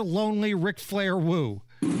sad, lonely Ric Flair woo.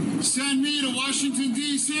 Send me to Washington,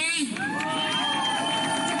 D.C.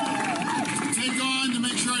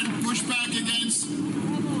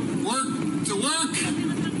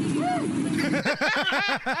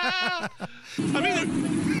 I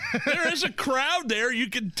mean, there is a crowd there, you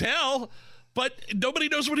can tell, but nobody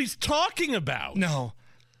knows what he's talking about. No.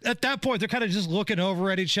 At that point, they're kind of just looking over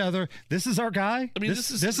at each other. This is our guy? I mean, this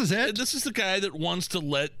is it? This is the guy that wants to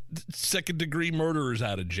let second-degree murderers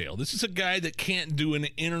out of jail. This is a guy that can't do an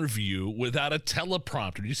interview without a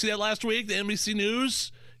teleprompter. Did you see that last week, the NBC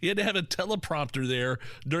News? He had to have a teleprompter there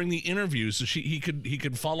during the interview so he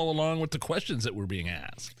could follow along with the questions that were being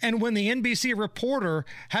asked. And when the NBC reporter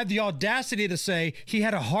had the audacity to say he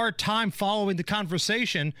had a hard time following the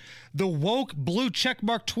conversation, the woke blue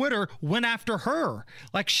checkmark Twitter went after her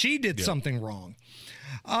like she did something wrong.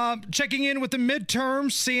 Checking in with the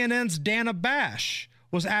midterms, CNN's Dana Bash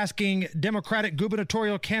was asking Democratic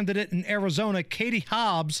gubernatorial candidate in Arizona, Katie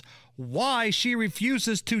Hobbs, why she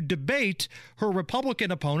refuses to debate her Republican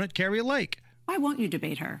opponent, Kari Lake. Why won't you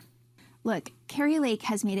debate her? Look, Kari Lake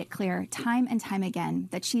has made it clear time and time again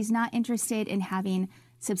that she's not interested in having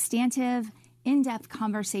substantive, in-depth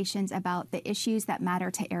conversations about the issues that matter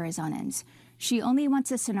to Arizonans. She only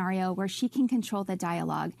wants a scenario where she can control the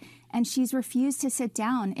dialogue, and she's refused to sit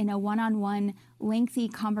down in a one-on-one, lengthy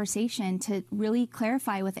conversation to really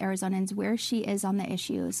clarify with Arizonans where she is on the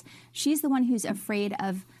issues. She's the one who's afraid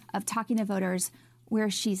of talking to voters where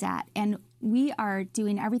she's at. And we are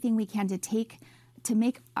doing everything we can to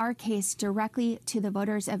make our case directly to the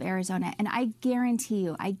voters of Arizona. And I guarantee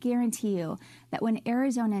you that when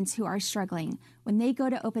Arizonans who are struggling, when they go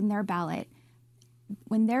to open their ballot,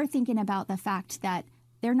 when they're thinking about the fact that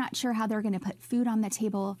they're not sure how they're going to put food on the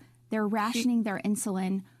table, they're rationing their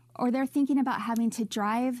insulin, or they're thinking about having to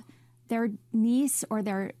drive their niece or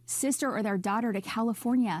their sister or their daughter to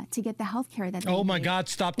California to get the health care that they Oh, my need. God,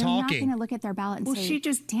 stop They're talking. not going to look at their ballot and say, she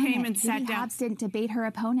just damn came it, and sat Katie down. Hobbs didn't debate her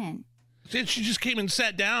opponent. She just came and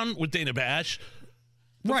sat down with Dana Bash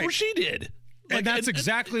before she did. And that's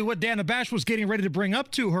exactly what Dana Bash was getting ready to bring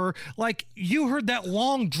up to her. Like, you heard that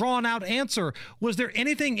long, drawn-out answer. Was there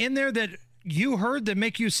anything in there that you heard that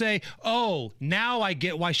make you say, oh, now I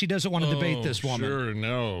get why she doesn't want to debate this woman? Sure,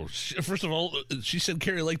 no. First of all, she said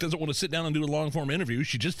Kari Lake doesn't want to sit down and do a long-form interview.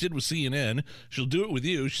 She just did with CNN. She'll do it with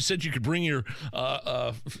you. She said you could bring your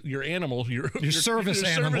animal, your service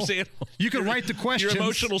animal. You could write the questions. Your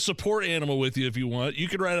emotional support animal with you if you want. You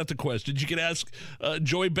could write out the questions. You could ask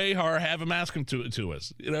Joy Behar, have him ask them to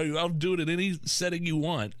us. You know, I'll do it in any setting you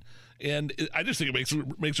want. And I just think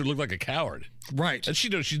it makes her look like a coward. Right. And she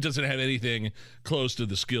knows she doesn't have anything close to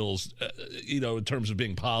the skills, in terms of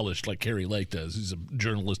being polished like Kari Lake does. He's a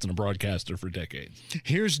journalist and a broadcaster for decades.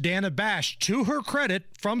 Here's Dana Bash, to her credit,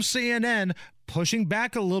 from CNN, pushing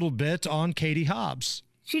back a little bit on Katie Hobbs.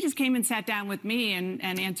 She just came and sat down with me and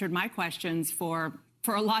answered my questions for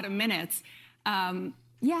a lot of minutes.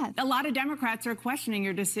 Yeah, a lot of Democrats are questioning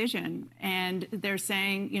your decision, and they're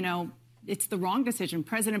saying, it's the wrong decision.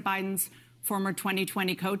 President Biden's former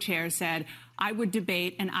 2020 co-chair said, I would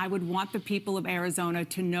debate and I would want the people of Arizona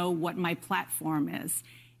to know what my platform is.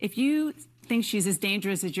 If you think she's as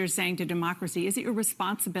dangerous as you're saying to democracy, is it your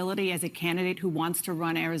responsibility as a candidate who wants to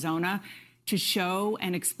run Arizona to show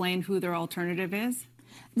and explain who their alternative is?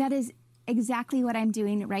 That is exactly what I'm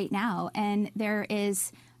doing right now. And there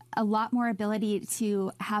is a lot more ability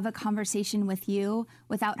to have a conversation with you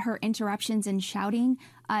without her interruptions and shouting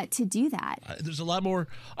to do that. There's a lot more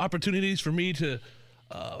opportunities for me to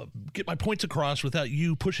get my points across without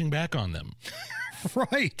you pushing back on them.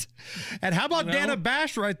 Right. And how about Dana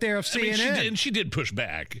Bash right there of CNN? She did push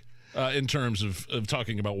back in terms of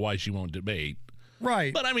talking about why she won't debate.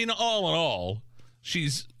 Right. But I mean, all in all,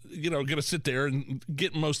 she's going to sit there and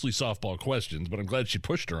get mostly softball questions, but I'm glad she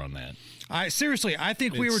pushed her on that. Seriously, I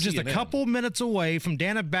think we were just a couple minutes away from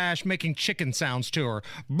Dana Bash making chicken sounds to her.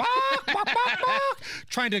 Bark, bark, bark, bark,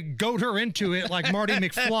 trying to goad her into it like Marty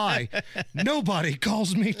McFly. Nobody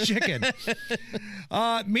calls me chicken.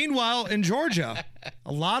 Meanwhile, in Georgia,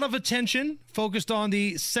 a lot of attention focused on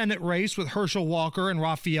the Senate race with Herschel Walker and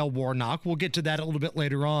Raphael Warnock. We'll get to that a little bit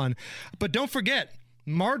later on. But don't forget,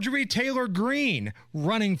 Marjorie Taylor Greene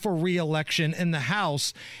running for re-election in the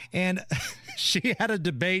House, and she had a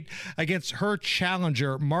debate against her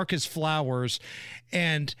challenger, Marcus Flowers,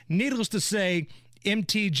 and needless to say,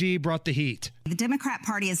 MTG brought the heat. The Democrat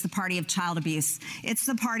Party is the party of child abuse. It's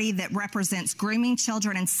the party that represents grooming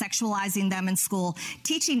children and sexualizing them in school,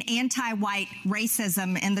 teaching anti-white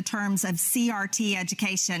racism in the terms of CRT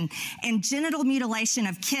education, and genital mutilation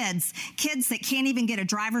of kids that can't even get a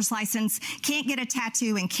driver's license, can't get a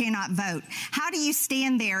tattoo, and cannot vote. How do you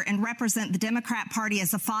stand there and represent the Democrat Party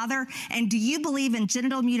as a father? And do you believe in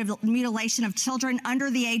genital mutilation of children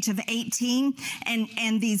under the age of 18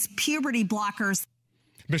 and these puberty blockers?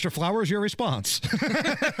 Mr. Flowers, your response.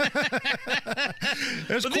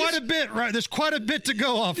 There's quite a bit, right? There's quite a bit to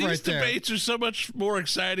go off right there. These debates are so much more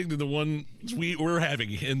exciting than the ones we're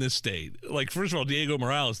having in this state. Like, first of all, Diego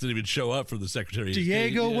Morales didn't even show up for the Secretary of State.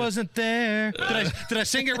 Diego wasn't there. Did I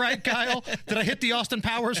sing it right, Kyle? Did I hit the Austin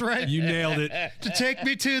Powers right? You nailed it. To take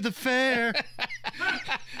me to the fair.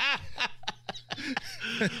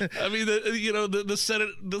 I mean,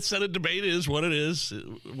 the Senate debate is what it is.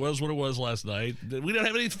 It was what it was last night. We don't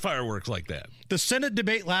have any fireworks like that. The Senate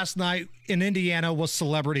debate last night in Indiana was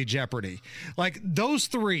Celebrity Jeopardy. Like, those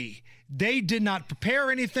three, they did not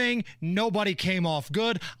prepare anything. Nobody came off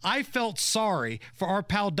good. I felt sorry for our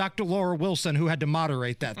pal Dr. Laura Wilson, who had to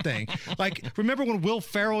moderate that thing. Like, remember when Will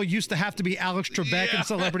Ferrell used to have to be Alex Trebek in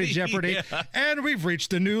Celebrity Jeopardy? Yeah. And we've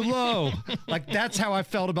reached a new low. Like, that's how I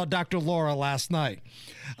felt about Dr. Laura last night.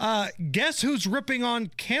 Guess who's ripping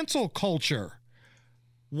on cancel culture?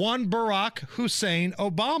 One Barack Hussein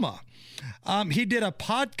Obama. He did a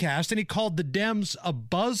podcast and he called the Dems a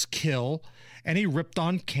buzzkill, and he ripped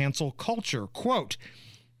on cancel culture. Quote,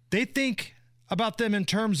 they think about them in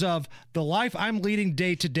terms of the life I'm leading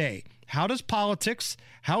day to day. How does politics,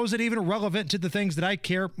 how is it even relevant to the things that I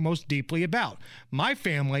care most deeply about? My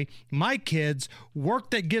family, my kids,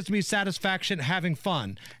 work that gives me satisfaction, having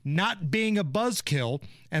fun, not being a buzzkill,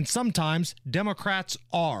 and sometimes Democrats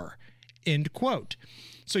are, end quote.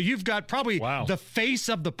 So you've got probably the face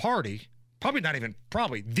of the party,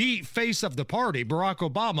 the face of the party, Barack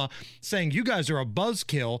Obama, saying you guys are a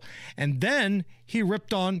buzzkill, and then he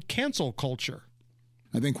ripped on cancel culture.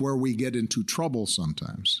 I think where we get into trouble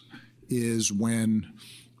sometimes is when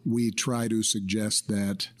we try to suggest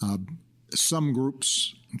that some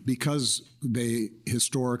groups, because they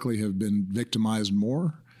historically have been victimized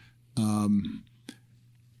more,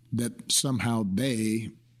 that somehow they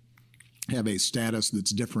have a status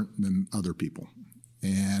that's different than other people,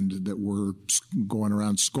 and that we're going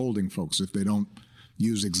around scolding folks if they don't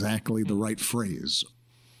use exactly the right phrase.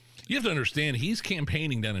 You have to understand, he's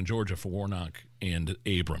campaigning down in Georgia for Warnock and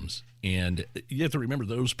Abrams. And you have to remember,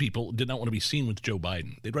 those people did not want to be seen with Joe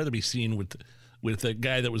Biden. They'd rather be seen with a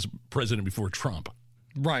guy that was president before Trump.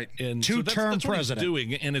 Right. And two-term that's president. What he's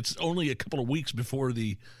doing, and it's only a couple of weeks before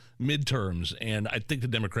the midterms, and I think the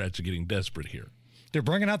Democrats are getting desperate here. They're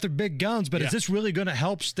bringing out their big guns, but is this really going to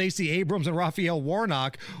help Stacey Abrams and Raphael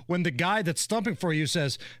Warnock when the guy that's stumping for you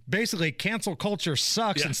says, basically, cancel culture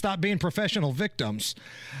sucks and stop being professional victims?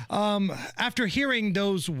 After hearing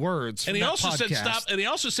those words, and he also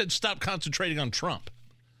said stop concentrating on Trump.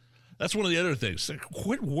 That's one of the other things.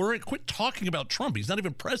 Quit talking about Trump. He's not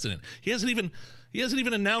even president. He hasn't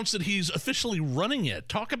even announced that he's officially running yet.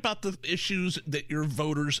 Talk about the issues that your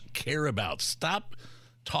voters care about. Stop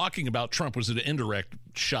talking about Trump was an indirect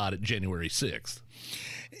shot at January 6th.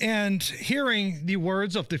 And hearing the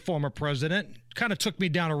words of the former president kind of took me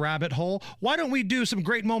down a rabbit hole. Why don't we do some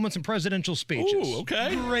great moments in presidential speeches? Ooh,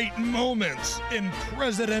 okay. Great moments in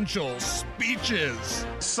presidential speeches.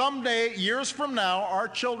 Someday, years from now, our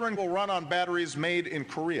children will run on batteries made in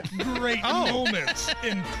Korea. Great moments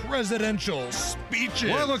in presidential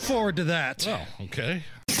speeches. Well, I look forward to that. Oh, okay.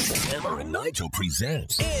 Hammer and Nigel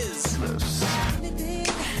presents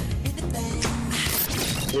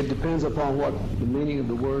It depends upon what the meaning of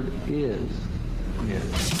the word is.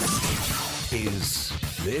 Is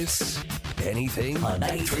this anything? On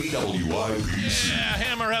 93 WIBC. Yeah,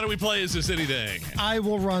 Hammer, how do we play Is This Anything? I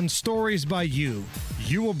will run stories by you.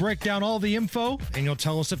 You will break down all the info, and you'll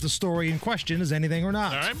tell us if the story in question is anything or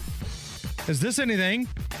not. All right. Is this anything?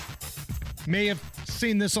 May have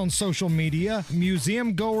seen this on social media.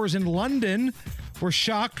 Museum goers in London were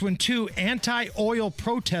shocked when two anti-oil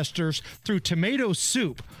protesters threw tomato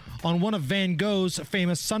soup on one of Van Gogh's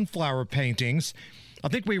famous sunflower paintings. I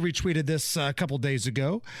think we retweeted this a couple days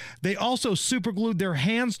ago. They also superglued their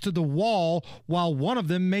hands to the wall while one of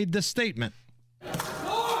them made this statement.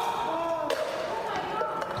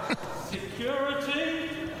 Security.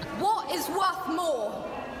 What is worth more,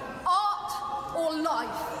 art or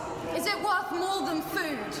life? Is it worth more than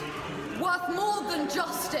food? Worth more than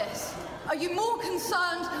justice? Are you more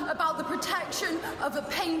concerned about the protection of a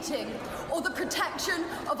painting or the protection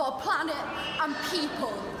of our planet and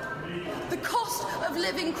people? The cost of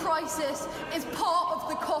living crisis is part of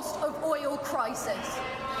the cost of oil crisis.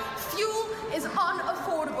 Fuel is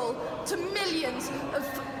unaffordable to millions of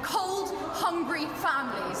cold, hungry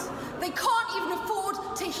families. They can't even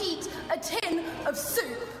afford to heat a tin of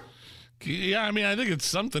soup. Yeah, I mean, I think it's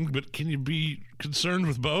something, but can you be concerned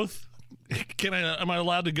with both? Am I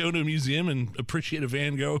allowed to go to a museum and appreciate a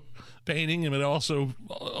Van Gogh painting and also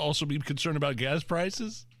be concerned about gas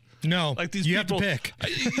prices? No, like these you people, have to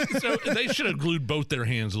pick. So they should have glued both their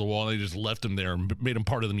hands to the wall. They just left them there and made them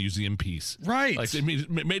part of the museum piece. Right. Like they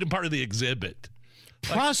made them part of the exhibit.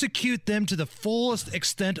 Prosecute them to the fullest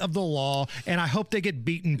extent of the law, and I hope they get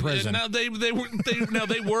beat in prison. Now they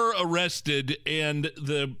were arrested, and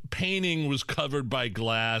the painting was covered by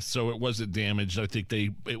glass, so it wasn't damaged. I think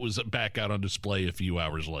it was back out on display a few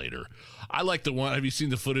hours later. I like the one. Have you seen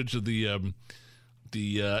the footage of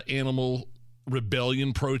the animal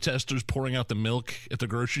rebellion protesters pouring out the milk at the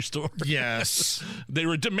grocery store? Yes. They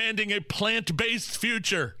were demanding a plant-based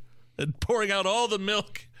future and pouring out all the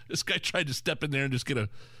milk. This guy tried to step in there and just get a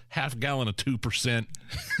half gallon of 2%.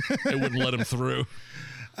 They wouldn't let him through.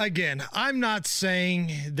 Again, I'm not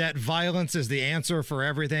saying that violence is the answer for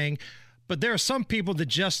everything, but there are some people that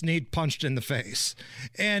just need punched in the face.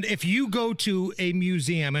 And if you go to a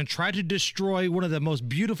museum and try to destroy one of the most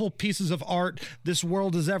beautiful pieces of art this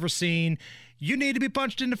world has ever seen, you need to be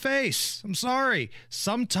punched in the face. I'm sorry.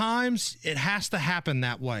 Sometimes it has to happen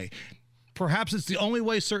that way. Perhaps it's the only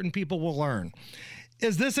way certain people will learn.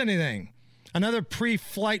 Is this anything? Another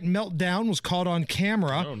pre-flight meltdown was caught on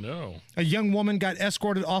camera. Oh, no. A young woman got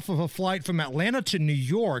escorted off of a flight from Atlanta to New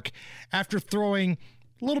York after throwing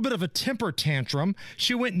a little bit of a temper tantrum.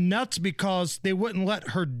 She went nuts because they wouldn't let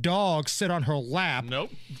her dog sit on her lap. Nope.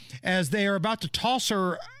 As they are about to toss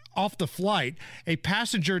her off the flight, a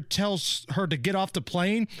passenger tells her to get off the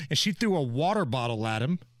plane, and she threw a water bottle at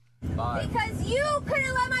him. Bye. Because you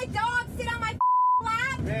couldn't let my dog sit on my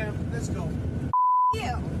lap. Ma'am, let's go.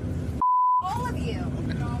 You. All of you.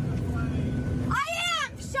 I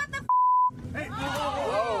am! Shut the Hey,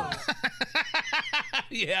 oh.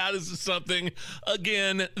 Yeah, this is something.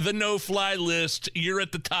 Again, the no-fly list. You're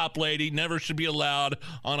at the top, lady. Never should be allowed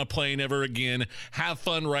on a plane ever again. Have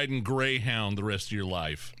fun riding Greyhound the rest of your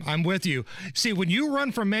life. I'm with you. See, when you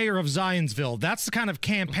run for mayor of Zionsville, that's the kind of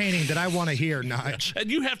campaigning that I want to hear, Nige.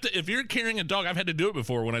 And you have to, if you're carrying a dog, I've had to do it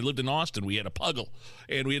before. When I lived in Austin, we had a puggle,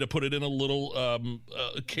 and we had to put it in a little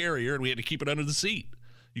carrier, and we had to keep it under the seat.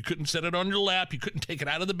 You couldn't set it on your lap. You couldn't take it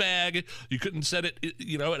out of the bag. You couldn't set it,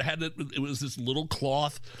 it was this little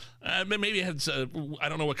cloth. Maybe it had, I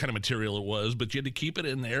don't know what kind of material it was, but you had to keep it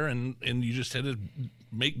in there, and you just had to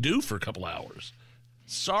make do for a couple hours.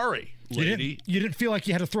 Sorry, lady. You didn't feel like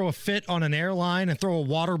you had to throw a fit on an airline and throw a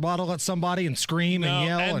water bottle at somebody and scream and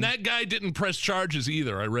yell? And that guy didn't press charges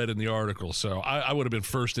either, I read in the article. So I would have been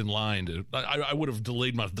first in line. I would have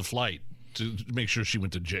delayed the flight to make sure she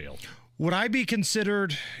went to jail. Would I be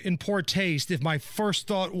considered in poor taste if my first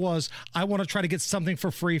thought was, I want to try to get something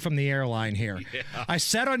for free from the airline here? Yeah. I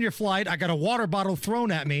sat on your flight. I got a water bottle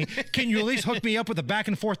thrown at me. Can you at least hook me up with a back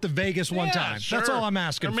and forth to Vegas one time? Sure. That's all I'm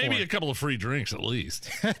asking for. Or maybe a couple of free drinks at least.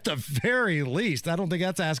 At the very least. I don't think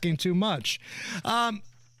that's asking too much.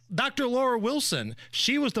 Dr. Laura Wilson,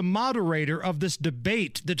 she was the moderator of this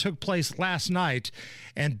debate that took place last night.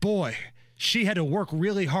 And boy, she had to work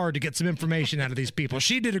really hard to get some information out of these people.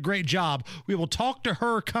 She did a great job. We will talk to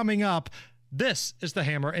her coming up. This is the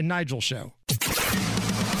Hammer and Nigel Show.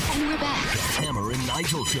 And we're back. The Hammer and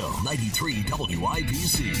Nigel Show, 93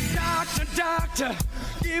 WIBC. Doctor,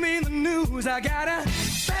 give me the news. I got a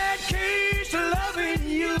bad case of loving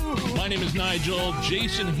you. My name is Nigel.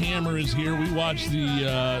 Jason Hammer is here. We watched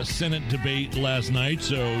the Senate debate last night,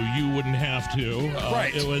 so you wouldn't have to.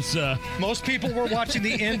 Right. It was most people were watching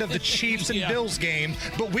the end of the Chiefs and Bills game,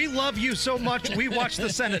 but we love you so much, we watched the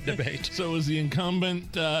Senate debate. So it was the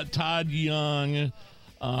incumbent Todd Young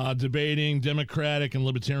debating Democratic and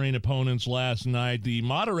Libertarian opponents last night. The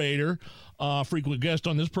moderator, frequent guest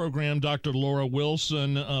on this program, Dr. Laura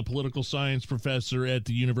Wilson, a political science professor at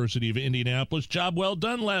the University of Indianapolis. Job well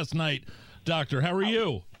done last night, Doctor. How are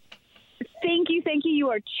you? Thank you. You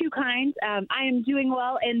are too kind. I am doing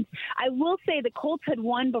well, and I will say the Colts had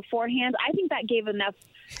won beforehand. I think that gave enough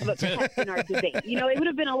of a test in our debate. It would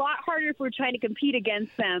have been a lot harder if we were trying to compete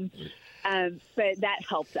against them. But that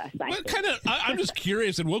helped us. I'm just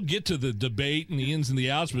curious, and we'll get to the debate and the ins and the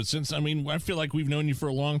outs, but since, I feel like we've known you for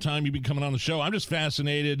a long time, you've been coming on the show, I'm just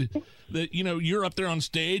fascinated that, you're up there on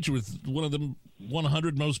stage with one of the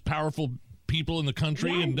 100 most powerful people in the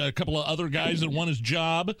country and a couple of other guys that won his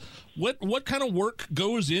job. What kind of work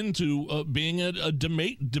goes into being a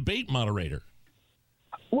debate moderator?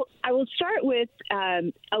 Well, I will start with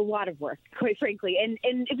a lot of work, quite frankly. And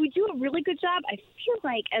if we do a really good job, I feel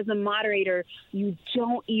like as a moderator, you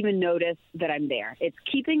don't even notice that I'm there. It's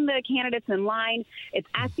keeping the candidates in line. It's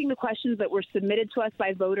asking the questions that were submitted to us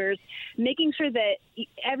by voters, making sure that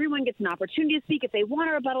everyone gets an opportunity to speak. If they want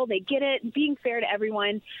a rebuttal, they get it, being fair to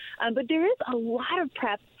everyone. But there is a lot of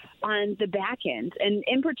prep on the back end. And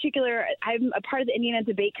in particular, I'm a part of the Indiana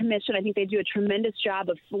Debate Commission. I think they do a tremendous job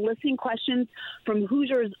of soliciting questions from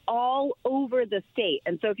Hoosiers all over the state.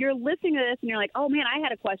 And so if you're listening to this and you're like, oh, man, I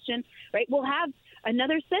had a question, right? We'll have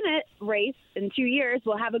another Senate race in 2 years.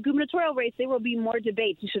 We'll have a gubernatorial race. There will be more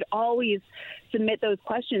debates. You should always submit those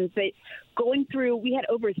questions. But going through, we had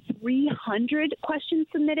over 300 questions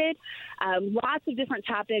submitted, lots of different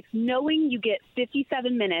topics, knowing you get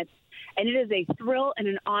 57 minutes. And it is a thrill and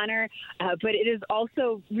an honor, but it is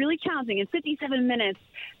also really challenging in 57 minutes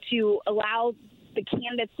to allow the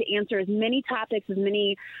candidates to answer as many topics, as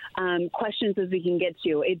many questions as we can get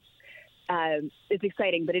to. It's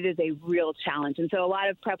exciting, but it is a real challenge. And so a lot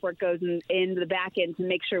of prep work goes in the back end to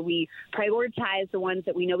make sure we prioritize the ones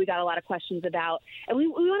that we know we got a lot of questions about. And we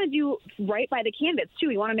want to do right by the candidates, too.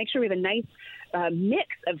 We want to make sure we have a nice mix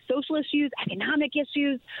of social issues, economic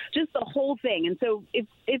issues, just the whole thing. And so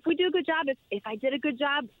if we do a good job, if I did a good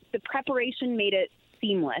job, the preparation made it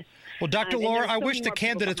seamless. Well, Dr. Laura, I wish the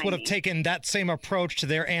candidates would have taken that same approach to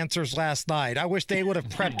their answers last night. I wish they would have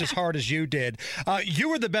prepped as hard as you did. You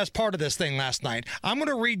were the best part of this thing last night. I'm going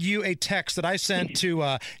to read you a text that I sent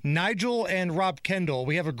to Nigel and Rob Kendall.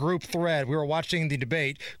 We have a group thread. We were watching the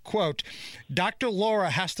debate. Quote, Dr. Laura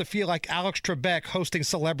has to feel like Alex Trebek hosting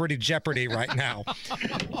Celebrity Jeopardy right now.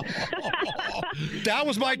 That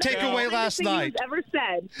was my takeaway last night. Ever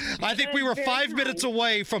said. I think we were 5 minutes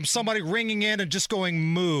away from somebody ringing in and just going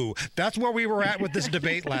moo. That's where we were at with this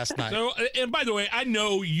debate last night. So, and by the way, I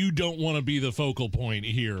know you don't want to be the focal point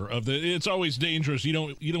here of the. It's always dangerous. You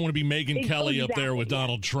don't want to be Megyn Kelly up there with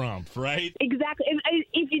Donald Trump, right? Exactly.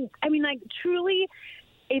 Truly,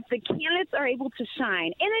 if the candidates are able to shine,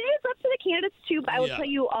 and it is up to the candidates too, but I will tell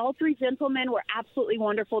you, all three gentlemen were absolutely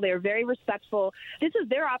wonderful. They were very respectful. This is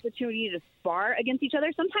their opportunity to spar against each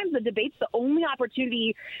other. Sometimes the debate's the only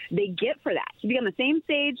opportunity they get for that, to be on the same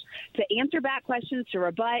stage, to answer back questions, to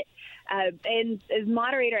rebut. And as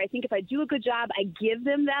moderator, I think if I do a good job, I give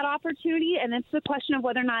them that opportunity, and it's the question of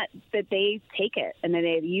whether or not that they take it and that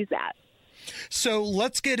they use that. So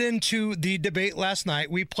let's get into the debate last night.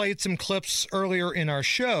 We played some clips earlier in our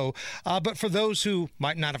show, but for those who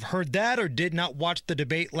might not have heard that or did not watch the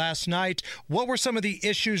debate last night, what were some of the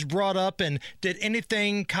issues brought up, and did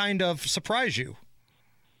anything kind of surprise you?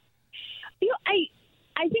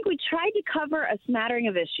 I think we tried to cover a smattering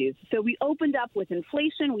of issues. So we opened up with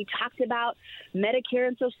inflation. We talked about Medicare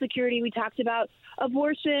and Social Security. We talked about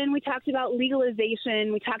abortion. We talked about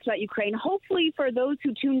legalization. We talked about Ukraine. Hopefully for those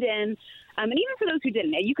who tuned in, and even for those who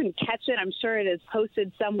didn't, you can catch it. I'm sure it is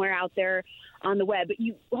posted somewhere out there on the web. But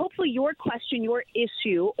hopefully your question, your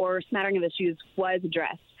issue, or smattering of issues was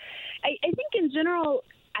addressed. I think in general,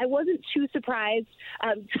 I wasn't too surprised.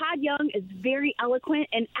 Todd Young is very eloquent,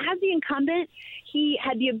 and as the incumbent, he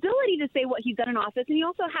had the ability to say what he's done in office, and he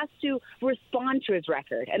also has to respond to his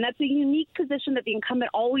record. And that's a unique position that the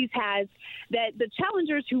incumbent always has, that the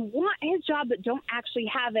challengers who want his job but don't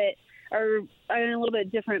actually have it are in a little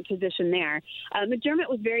bit different position there. McDermott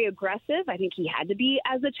was very aggressive. I think he had to be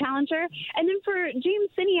as a challenger. And then for James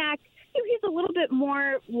Syniak, he's a little bit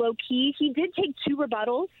more low-key. He did take 2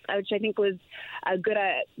 rebuttals, which I think was a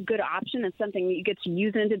good option. It's something that you get to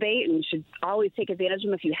use in a debate, and you should always take advantage of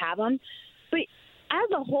them if you have them. But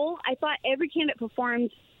as a whole, I thought every candidate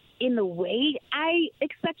performed in the way I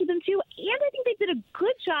expected them to, and I think they did a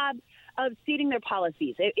good job of stating their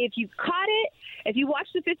policies. If you caught it, if you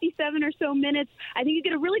watched the 57 or so minutes, I think you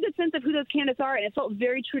get a really good sense of who those candidates are, and it felt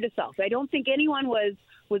very true to self. I don't think anyone was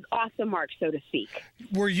off the mark, so to speak.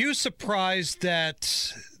 Were you surprised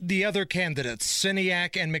that the other candidates,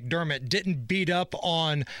 Syniak and McDermott, didn't beat up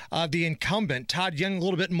on the incumbent, Todd Young, a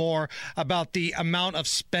little bit more about the amount of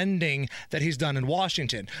spending that he's done in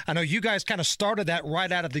Washington? I know you guys kind of started that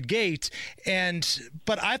right out of the gate,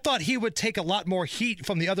 but I thought he would take a lot more heat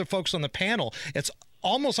from the other folks on the panel. It's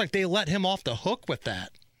almost like they let him off the hook with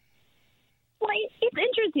that. Well, it's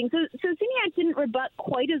interesting. So Syniak didn't rebut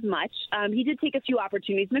quite as much. He did take a few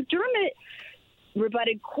opportunities. McDermott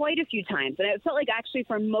rebutted quite a few times. And it felt like actually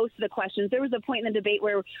for most of the questions, there was a point in the debate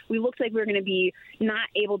where we looked like we were going to be not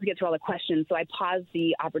able to get through all the questions. So I paused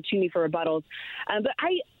the opportunity for rebuttals. But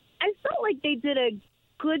I felt like they did a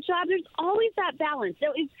good job. There's always that balance.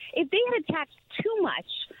 So if they had attacked too much,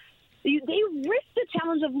 they risk the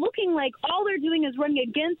challenge of looking like all they're doing is running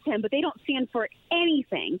against him, but they don't stand for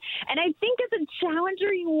anything. And I think as a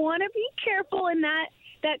challenger, you want to be careful in that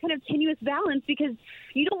kind of tenuous balance, because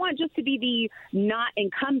you don't want just to be the not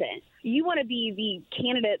incumbent. You want to be the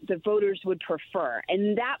candidate the voters would prefer.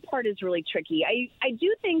 And that part is really tricky. I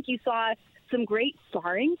do think you saw some great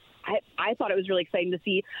sparring. I thought it was really exciting to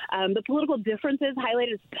see the political differences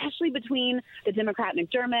highlighted, especially between the Democrat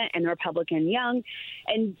McDermott and the Republican Young.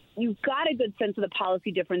 And you got a good sense of the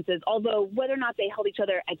policy differences, although whether or not they held each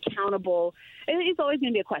other accountable, it's always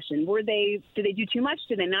going to be a question. Did they do too much?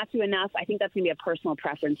 Did they not do enough? I think that's going to be a personal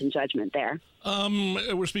preference and judgment there.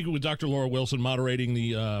 We're speaking with Dr. Laura Wilson, moderating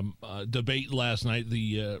the debate last night,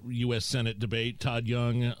 the U.S. Senate debate. Todd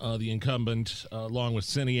Young, the incumbent, along with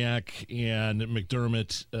Siniak and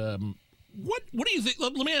McDermott. What do you think?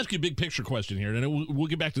 Let me ask you a big picture question here, and we'll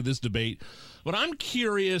get back to this debate. But I'm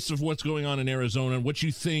curious of what's going on in Arizona and what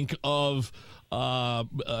you think of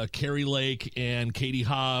Kari Lake and Katie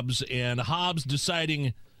Hobbs, and Hobbs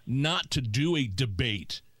deciding not to do a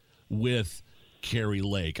debate with Kari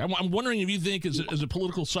Lake. I'm wondering if you think, as a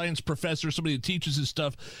political science professor, somebody that teaches this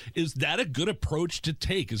stuff, is that a good approach to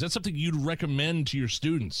take? Is that something you'd recommend to your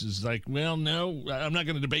students? Is like, well, no, I'm not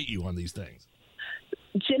going to debate you on these things.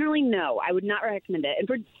 Generally, no, I would not recommend it,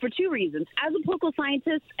 and for two reasons. As a political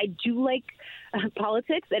scientist, I do like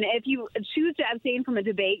politics, and if you choose to abstain from a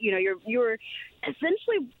debate, you're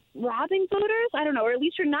essentially robbing voters. I don't know, or at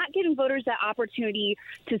least you're not giving voters that opportunity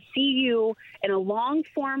to see you in a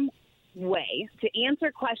long-form way, to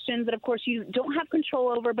answer questions that, of course, you don't have control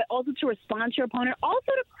over, but also to respond to your opponent, also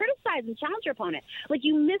to criticize and challenge your opponent. Like,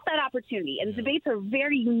 you miss that opportunity, and debates are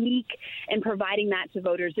very unique in providing that to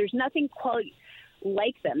voters. There's nothing quite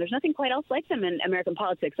like them. There's nothing quite else like them in American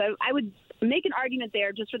politics. So I would make an argument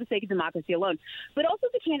there just for the sake of democracy alone. But also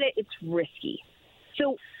as a candidate, it's risky.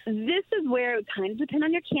 So this is where it would kind of depend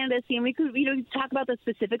on your candidacy, and we could, talk about the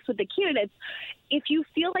specifics with the candidates. If you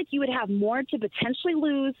feel like you would have more to potentially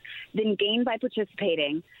lose than gain by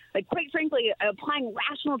participating, like, quite frankly, applying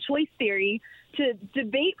rational choice theory to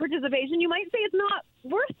debate participation, you might say it's not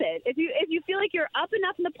worth it. If you feel like you're up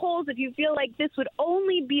enough in the polls, if you feel like this would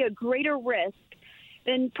only be a greater risk,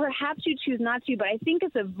 then perhaps you choose not to. But I think as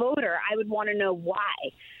a voter, I would want to know why.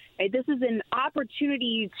 Right? This is an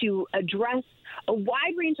opportunity to address a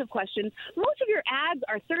wide range of questions. Most of your ads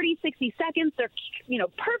are 30, 60 seconds. They're,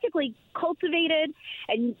 perfectly cultivated,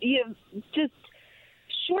 and just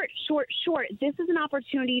short. This is an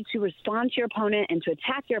opportunity to respond to your opponent and to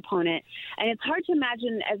attack your opponent. And it's hard to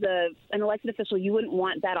imagine as an elected official, you wouldn't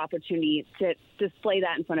want that opportunity to display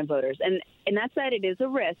that in front of voters. And that said, it is a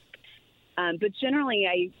risk. But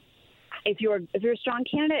generally, if you're a strong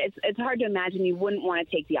candidate, it's hard to imagine you wouldn't want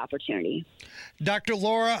to take the opportunity. Dr.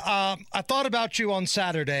 Laura, I thought about you on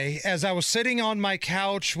Saturday as I was sitting on my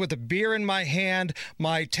couch with a beer in my hand,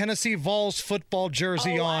 my Tennessee Vols football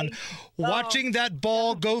jersey watching that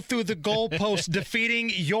ball go through the goalpost,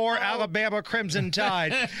 defeating your Alabama Crimson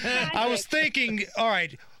Tide. I was thinking, all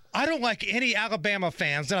right, I don't like any Alabama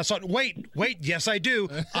fans. And I thought, wait, yes, I do.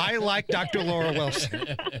 I like Dr. Laura Wilson.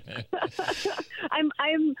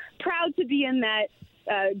 I'm proud to be in that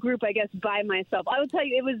group, I guess, by myself. I will tell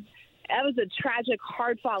you, that was a tragic,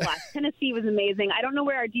 hard-fought loss. Tennessee was amazing. I don't know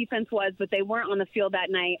where our defense was, but they weren't on the field that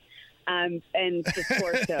night. And the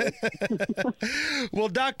score shows. Well,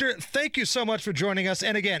 Doctor, thank you so much for joining us.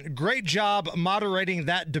 And again, great job moderating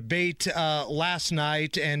that debate last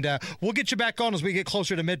night. And we'll get you back on as we get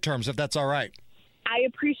closer to midterms, if that's all right. I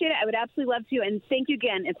appreciate it. I would absolutely love to. And thank you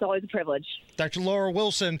again. It's always a privilege. Dr. Laura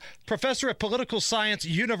Wilson, professor of political science,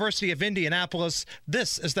 University of Indianapolis.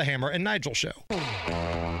 This is the Hammer and Nigel Show.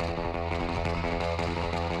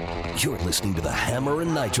 You're listening to the Hammer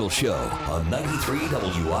and Nigel Show on 93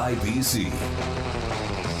 WIBC.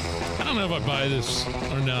 I don't know if I buy this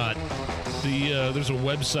or not. There's a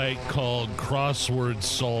website called Crossword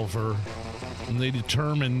Solver, and they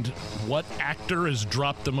determined what actor has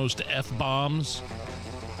dropped the most F-bombs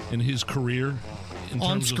in his career. In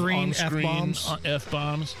on-screen F-bombs.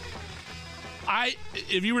 F-bombs.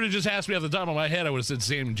 If you were to just ask me off the top of my head, I would have said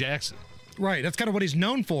Sam Jackson. Right, that's kind of what he's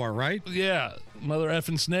known for, right? Yeah, mother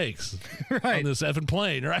effing snakes right. On this effing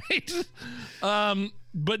plane, right?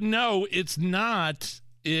 But no, it's not.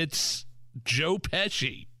 It's Joe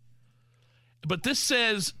Pesci. But this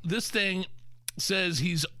thing says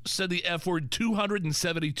he's said the F word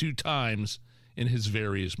 272 times in his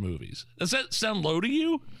various movies. Does that sound low to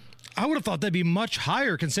you? I would have thought that'd be much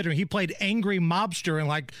higher, considering he played angry mobster in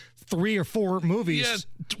like 3 or 4 movies.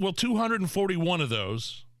 Yeah, well, 241 of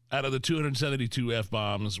those out of the 272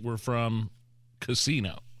 F-bombs were from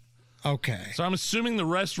Casino. Okay. So I'm assuming the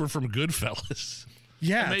rest were from Goodfellas.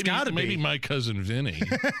 Yeah, maybe, it's gotta be. Maybe My Cousin Vinny.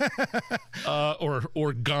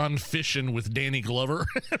 or Gone Fishing with Danny Glover.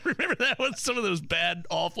 Remember that was some of those bad,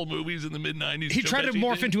 awful movies in the mid-90s? He tried to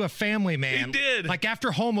morph into a family man. He did. Like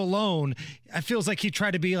after Home Alone, it feels like he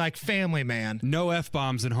tried to be like Family Man. No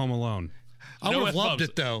F-bombs in Home Alone. I would have loved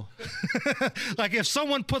it, though. Like, if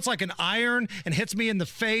someone puts, like, an iron and hits me in the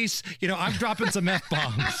face, I'm dropping some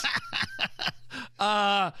F-bombs.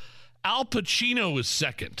 Al Pacino was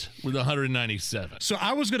second with 197. So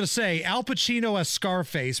I was going to say Al Pacino as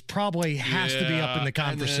Scarface probably has to be up in the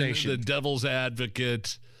conversation. And then The Devil's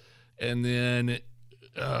Advocate. And then,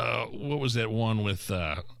 what was that one with,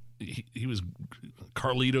 he was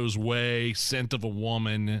Carlito's Way, Scent of a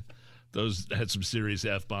Woman. Those had some serious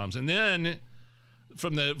F-bombs. And then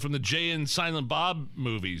from the Jay and Silent Bob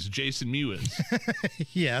movies, Jason Mewes.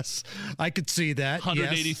 Yes, I could see that.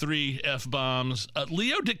 183 F-bombs.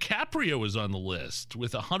 Leo DiCaprio was on the list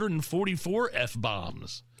with 144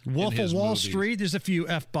 F-bombs. Wolf of Wall Street, there's a few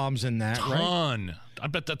F-bombs in that, right? Ton. I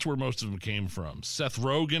bet that's where most of them came from. Seth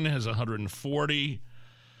Rogen has 140.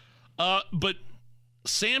 But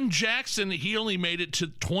Sam Jackson, he only made it to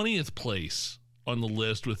 20th place on the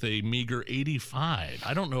list with a meager 85.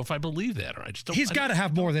 I don't know if I believe that, or I just don't. He's got to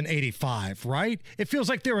have more than 85, right? It feels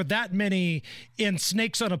like there are that many in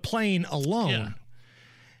Snakes on a Plane alone.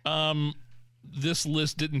 Yeah. This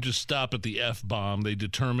list didn't just stop at the F-bomb. They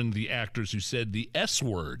determined the actors who said the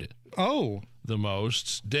S-word the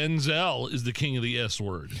most. Denzel is the king of the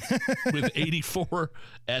S-word with 84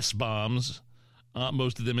 S-bombs,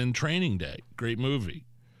 most of them in Training Day. Great movie.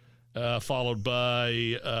 Followed by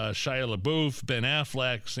Shia LaBeouf, Ben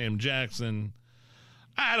Affleck, Sam Jackson.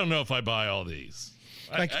 I don't know if I buy all these.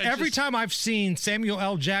 Like every time I've seen Samuel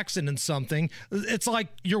L. Jackson in something, it's like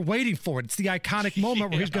you're waiting for it. It's the iconic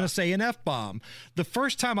moment where he's going to say an F-bomb. The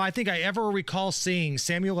first time I think I ever recall seeing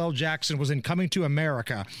Samuel L. Jackson was in Coming to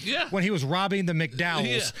America when he was robbing the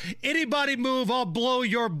McDowells. Anybody move, I'll blow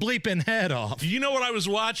your bleeping head off. You know what I was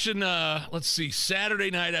watching? Let's see,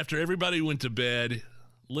 Saturday night after everybody went to bed.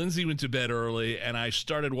 Lindsay went to bed early, and I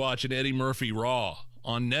started watching Eddie Murphy Raw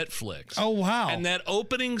on Netflix. Oh, wow. And that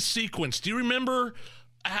opening sequence, do you remember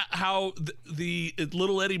how the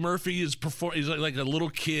little Eddie Murphy is he's like a little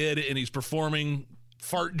kid, and he's performing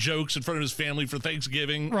fart jokes in front of his family for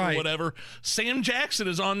Thanksgiving or whatever? Sam Jackson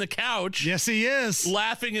is on the couch. Yes, he is.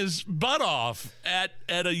 Laughing his butt off at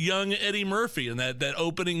a young Eddie Murphy in that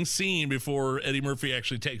opening scene before Eddie Murphy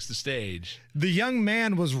actually takes the stage. The young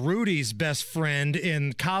man was Rudy's best friend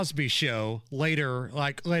in Cosby Show later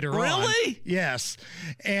on. Really? Yes.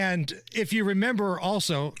 And if you remember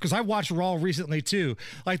also, because I watched Raw recently too,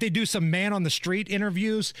 like they do some man on the street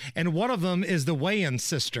interviews, and one of them is the Wayans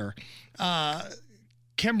sister.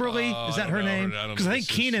 Kimberly, is that her name? Because I think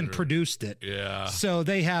Keenan produced it. Yeah. So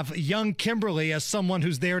they have young Kimberly as someone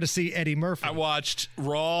who's there to see Eddie Murphy. I watched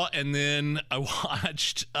Raw, and then I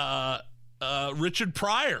watched Richard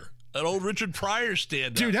Pryor, that old Richard Pryor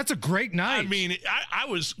stand-up. Dude, that's a great night. I mean, I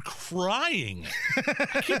was crying.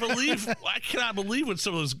 I cannot believe what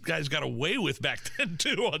some of those guys got away with back then,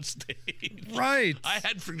 too, on stage. Right. I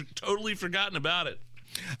had totally forgotten about it.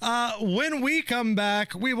 When we come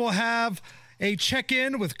back, we will have a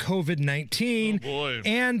check-in with COVID-19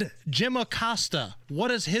 and Jim Acosta.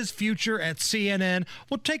 What is his future at CNN?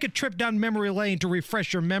 We'll take a trip down memory lane to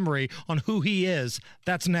refresh your memory on who he is.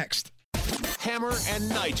 That's next. Hammer and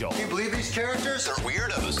Nigel. Can you believe these characters are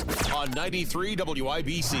weirdos? On 93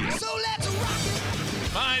 WIBC. So let's rock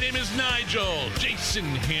it! My name is Nigel. Jason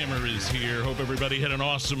Hammer is here. Hope everybody had an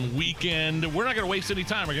awesome weekend. We're not going to waste any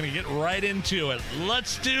time. We're going to get right into it.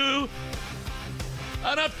 Let's do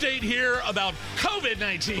an update here about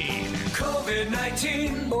COVID-19.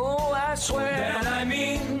 COVID-19, oh, I swear that I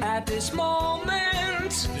mean at this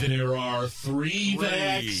moment. There are three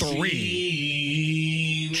vaccines.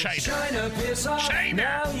 China piss off.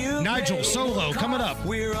 Now you Nigel Solo coming up.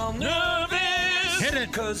 We're all nervous. Hit it.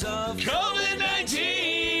 Because of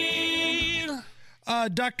COVID-19.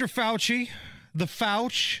 Dr. Fauci, the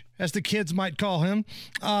Fauch, as the kids might call him,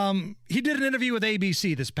 he did an interview with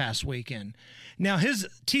ABC this past weekend. Now, his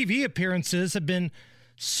TV appearances have been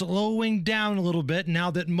slowing down a little bit now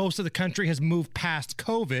that most of the country has moved past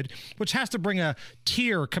COVID, which has to bring a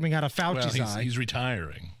tear coming out of Fauci's eye. He's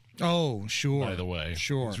retiring. Oh, sure. By the way.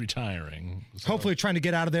 Sure. He's retiring. So. Hopefully trying to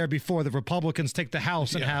get out of there before the Republicans take the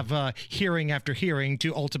House and have hearing after hearing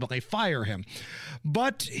to ultimately fire him.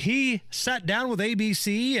 But he sat down with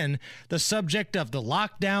ABC, and the subject of the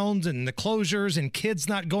lockdowns and the closures and kids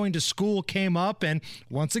not going to school came up. And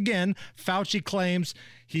once again, Fauci claims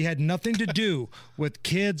he had nothing to do with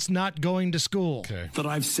kids not going to school. Okay. That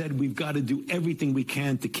I've said we've got to do everything we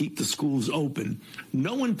can to keep the schools open.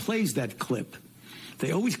 No one plays that clip.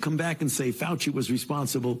 They always come back and say Fauci was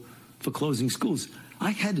responsible for closing schools. I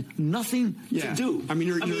had nothing to do. I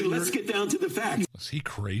mean, let's get down to the facts. Is he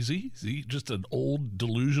crazy? Is he just an old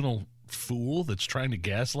delusional fool that's trying to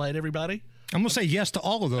gaslight everybody? I'm going to say yes to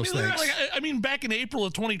all of those things. I mean, back in April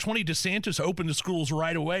of 2020, DeSantis opened the schools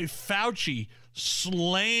right away. Fauci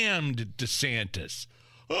slammed DeSantis.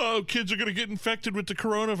 Oh, kids are going to get infected with the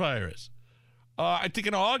coronavirus. I think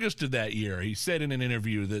in August of that year, he said in an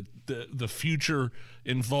interview that the future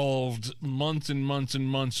involved months and months and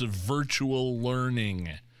months of virtual learning,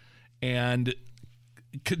 and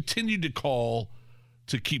continued to call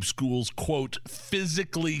to keep schools, quote,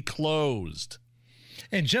 physically closed.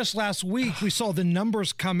 And just last week, we saw the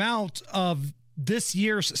numbers come out of this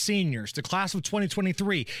year's seniors, the class of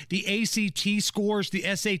 2023, the ACT scores, the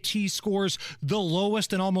SAT scores, the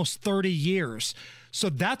lowest in almost 30 years. So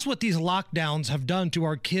that's what these lockdowns have done to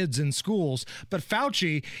our kids in schools. But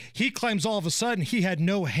Fauci, he claims all of a sudden he had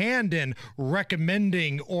no hand in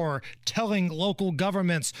recommending or telling local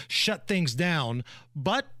governments shut things down.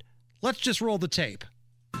 But let's just roll the tape.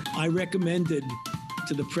 I recommended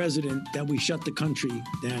to the president that we shut the country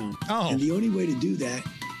down. Oh. And the only way to do that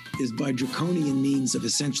is by draconian means of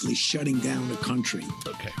essentially shutting down a country.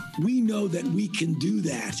 Okay. We know that we can do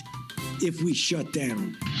that if we shut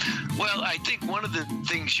down. Well, I think one of the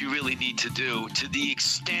things you really need to do, to the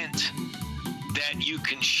extent that you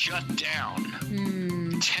can shut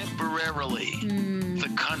down temporarily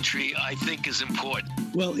the country, I think is important.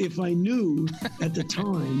 Well, if I knew at the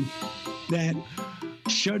time that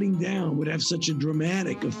shutting down would have such a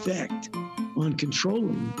dramatic effect on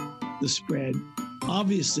controlling the spread,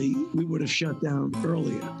 obviously we would have shut down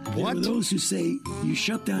earlier. There are those who say you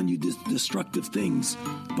shut down you destructive things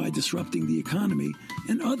by disrupting the economy,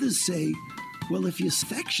 and others say, well, if you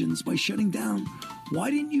infections by shutting down, why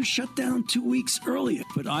didn't you shut down 2 weeks earlier?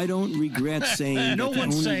 But I don't regret saying No that the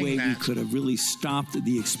one's only saying way we that. could have really stopped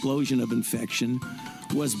the explosion of infection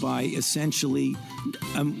was by essentially,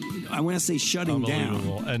 I want to say shutting down.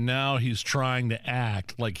 Unbelievable. And now he's trying to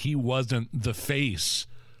act like he wasn't the face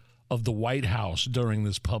of the White House during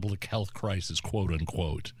this public health crisis, quote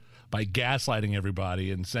unquote, by gaslighting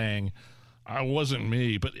everybody and saying, I wasn't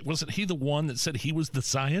me. But wasn't he the one that said he was the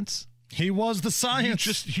science? He was the science.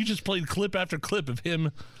 You just played clip after clip of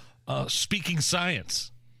him speaking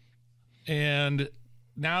science. And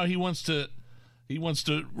now he wants to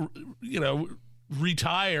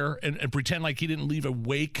retire and pretend like he didn't leave a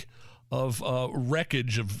wake of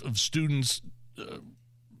wreckage of students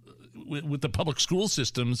with the public school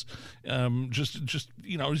systems. He's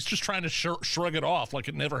just trying to shrug it off like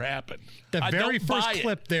it never happened. The very first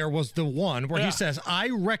clip there was the one where he says, I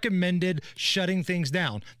recommended shutting things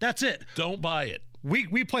down. That's it. Don't buy it.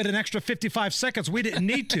 We played an extra 55 seconds. We didn't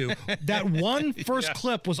need to. That one first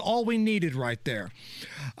clip was all we needed right there.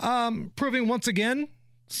 Proving once again,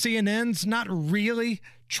 CNN's not really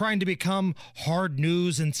trying to become hard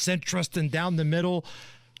news and centrist and down the middle.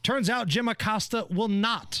 Turns out Jim Acosta will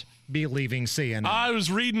not be leaving CNN. I was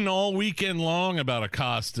reading all weekend long about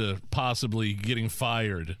Acosta possibly getting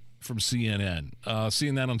fired from CNN.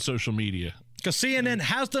 Seeing that on social media. Because CNN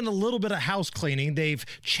has done a little bit of house cleaning. They've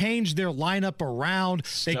changed their lineup around.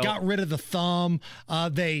 They got rid of the thumb.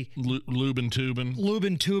 Lubin Tubin.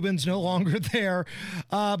 Lubin Tubin's no longer there.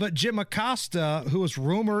 But Jim Acosta, who is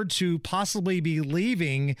rumored to possibly be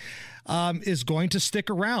leaving, is going to stick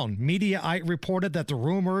around. Mediaite reported that the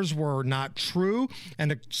rumors were not true,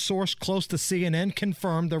 and a source close to CNN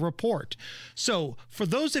confirmed the report. So, for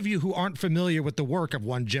those of you who aren't familiar with the work of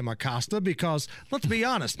one Jim Acosta, because let's be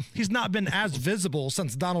honest, he's not been as visible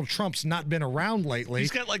since Donald Trump's not been around lately.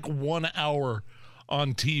 He's got like 1 hour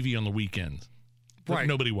on TV on the weekend that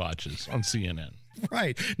nobody watches on CNN.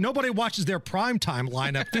 Right. Nobody watches their primetime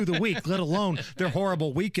lineup through the week, let alone their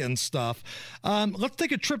horrible weekend stuff. Let's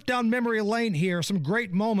take a trip down memory lane here. Some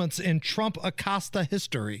great moments in Trump-Acosta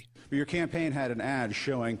history. Your campaign had an ad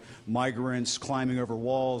showing migrants climbing over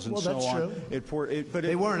walls and so on. That's true. But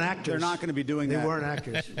they weren't actors. They're not going to be doing that. They weren't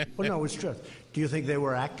actors. Well, no, it's true. Do you think they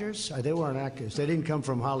were actors? They weren't actors. They didn't come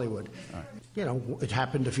from Hollywood. Right. You know, it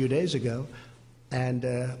happened a few days ago. And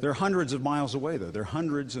they're hundreds of miles away, though. They're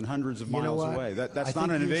hundreds and hundreds of miles away. That's not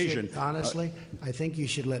an invasion. Honestly, I think you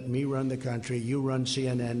should let me run the country. You run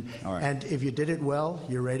CNN. All right. And if you did it well,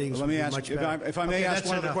 your ratings would be much better. If I may ask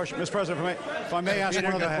one other question, Mr. President, if I may ask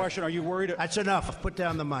one other question, are you worried? That's enough. Put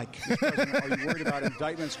down the mic. Mr. President, are you worried about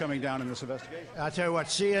indictments coming down in this investigation? I'll tell you what,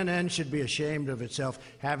 CNN should be ashamed of itself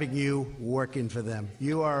having you working for them.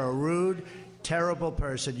 You are a rude, terrible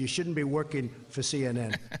person. You shouldn't be working for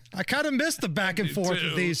CNN. I kind of missed the back and forth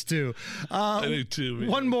of these two. I do too.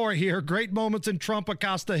 Man. One more here. Great moments in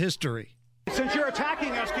Trump-Acosta history. Since you're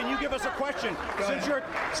attacking us, can you give us a question? Mr.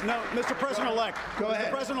 President-elect. Go ahead.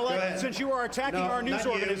 Mr. President-elect, Go ahead. since you are attacking our news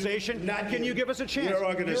organization, can you give us a chance? Your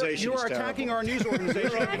organization You are is attacking terrible. our news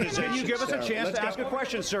organization. Your organization Can you give us a is chance terrible. to ask a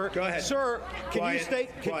question, sir? Go ahead. Sir, can Quiet. you state,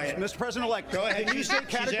 Quiet. Mr. President-elect, Go ahead. can you state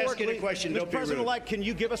She's asking categorically, a question. Mr. Don't be rude. President-elect, can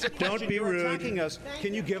you give us a question? Don't be You're rude. attacking us.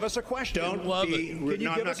 Can you give us a question? Don't be rude. Can you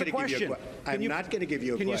No, give I'm us not a going to give you a question? question. I'm not going to give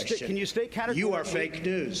you a question. Can you state categorically? You are fake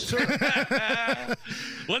news.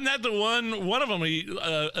 Wasn't that the one of them?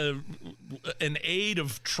 An aide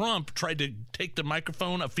of Trump tried to take the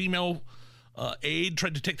microphone. A female aide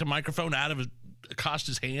tried to take the microphone out of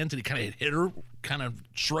Acosta's hands, and he kind of hit her, kind of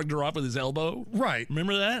shrugged her off with his elbow. Right.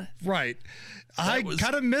 Remember that? Right. I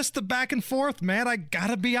kind of missed the back and forth, man. I got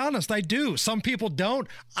to be honest. I do. Some people don't.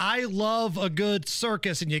 I love a good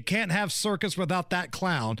circus, and you can't have circus without that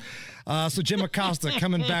clown. So Jim Acosta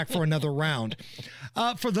coming back for another round.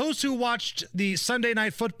 For those who watched the Sunday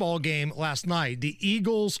night football game last night, the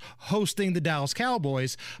Eagles hosting the Dallas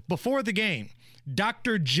Cowboys, before the game,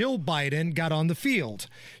 Dr. Jill Biden got on the field.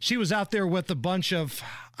 She was out there with a bunch of,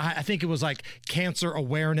 I think it was like cancer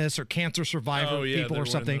awareness or cancer survivor people or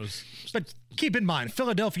something. But keep in mind,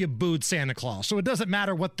 Philadelphia booed Santa Claus, so it doesn't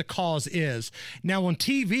matter what the cause is. Now on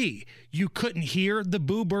TV, you couldn't hear the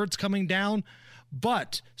boo birds coming down,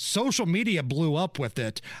 but social media blew up with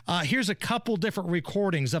it. Here's a couple different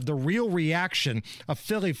recordings of the real reaction of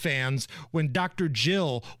Philly fans when Dr.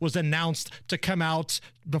 Jill was announced to come out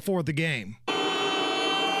before the game.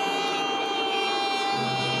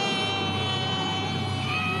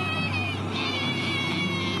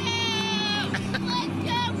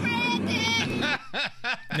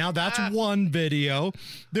 Now that's one video.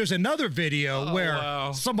 There's another video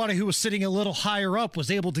where somebody who was sitting a little higher up was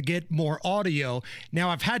able to get more audio. Now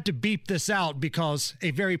I've had to beep this out because a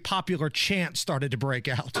very popular chant started to break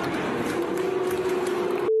out.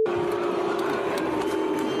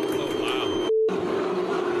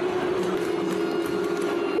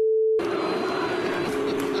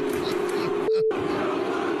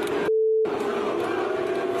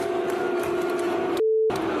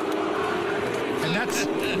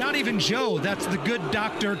 Not even Joe. That's the good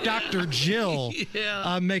doctor, Dr. Jill,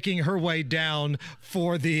 making her way down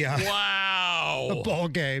for the the ball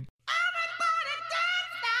game.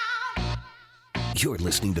 You're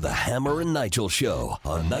listening to the Hammer and Nigel Show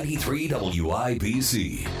on 93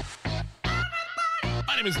 WIBC.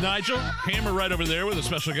 My name is Nigel. Hammer right over there with a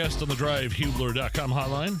special guest on the DriveHubler.com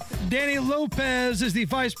hotline. Danny Lopez is the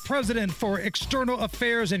Vice President for External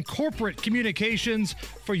Affairs and Corporate Communications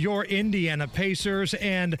for your Indiana Pacers.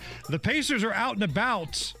 And the Pacers are out and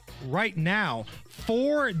about right now.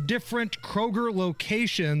 4 different Kroger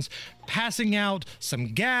locations passing out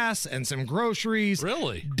some gas and some groceries.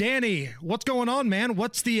 Really? Danny, what's going on, man?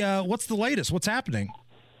 What's the latest? What's happening?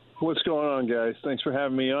 What's going on, guys? Thanks for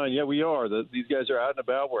having me on. Yeah, we are. These guys are out and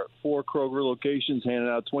about. We're at 4 Kroger locations handing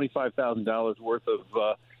out $25,000 worth of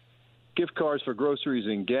gift cards for groceries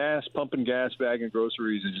and gas, pumping gas, bagging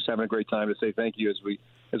groceries, and just having a great time to say thank you as we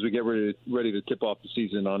get ready to tip off the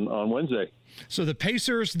season on Wednesday. So the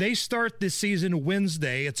Pacers, they start this season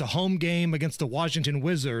Wednesday. It's a home game against the Washington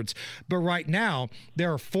Wizards. But right now,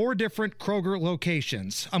 there are 4 different Kroger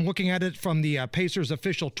locations. I'm looking at it from the Pacers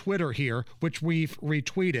official Twitter here, which we've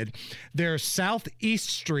retweeted. There's Southeast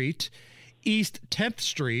Street, East 10th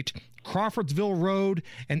Street, Crawfordsville Road,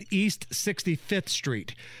 and East 65th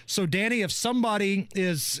Street. So, Danny, if somebody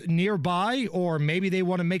is nearby or maybe they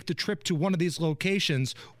want to make the trip to one of these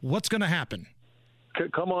locations, what's going to happen?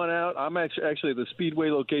 Come on out. I'm actually at the Speedway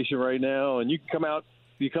location right now, and you can come out.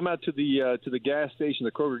 You come out to the gas station,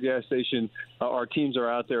 the Kroger gas station. Our teams are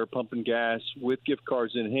out there pumping gas with gift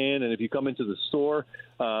cards in hand. And if you come into the store,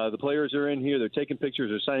 the players are in here. They're taking pictures.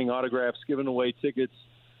 They're signing autographs, giving away tickets.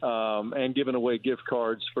 And giving away gift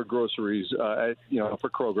cards for groceries, for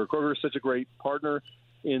Kroger. Kroger is such a great partner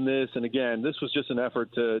in this. And again, this was just an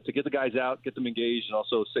effort to get the guys out, get them engaged, and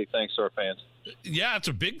also say thanks to our fans. Yeah, it's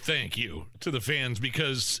a big thank you to the fans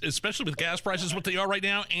because especially with gas prices what they are right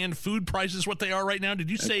now and food prices what they are right now.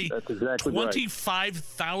 Did you say that's exactly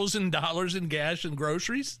 $25,000 in gas and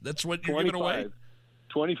groceries? That's what you're giving away?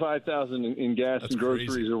 $25,000 in gas and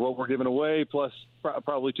groceries are what we're giving away, plus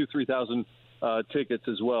probably $2,000-3,000 tickets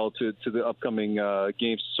as well to the upcoming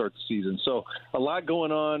games to start the season. So a lot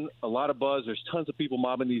going on, a lot of buzz. There's tons of people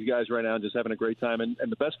mobbing these guys right now and just having a great time. And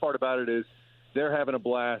the best part about it is they're having a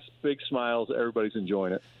blast, big smiles. Everybody's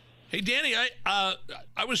enjoying it. Hey, Danny, I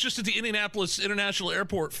was just at the Indianapolis International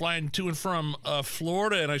Airport flying to and from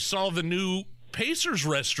Florida, and I saw the new Pacers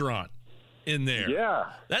restaurant in there.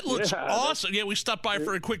 Yeah. That looks awesome. Yeah, we stopped by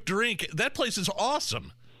for a quick drink. That place is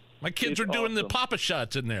awesome. My kids are doing the Papa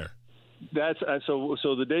Shots in there. That's so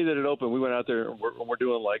the day that it opened, we went out there and we're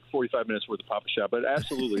doing like 45 minutes worth of Papa Shop. But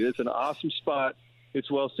absolutely, it's an awesome spot. It's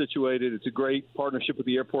well situated. It's a great partnership with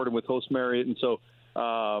the airport and with Host Marriott. And so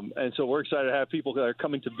we're excited to have people that are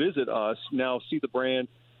coming to visit us now see the brand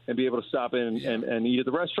and be able to stop in and eat at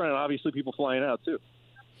the restaurant. And obviously people flying out too.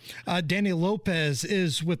 Danny Lopez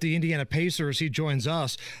is with the Indiana Pacers. He joins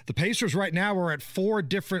us. The Pacers right now are at 4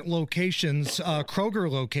 different locations, Kroger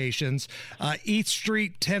locations, East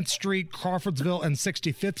Street, 10th Street, Crawfordsville, and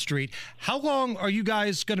 65th Street. How long are you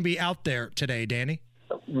guys going to be out there today, Danny?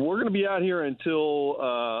 We're going to be out here until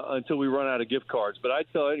we run out of gift cards. But I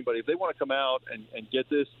tell anybody, if they want to come out and get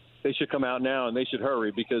this, they should come out now and they should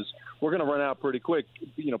hurry because we're going to run out pretty quick.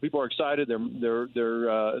 You know, people are excited.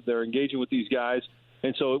 They're engaging with these guys.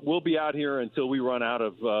 And so we'll be out here until we run out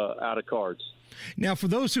of cards. Now, for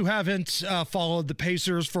those who haven't followed the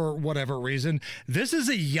Pacers for whatever reason, this is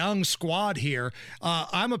a young squad here.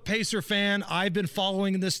 I'm a Pacer fan. I've been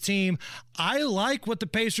following this team. I like what the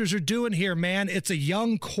Pacers are doing here, man. It's a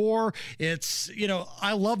young core.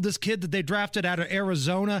 I love this kid that they drafted out of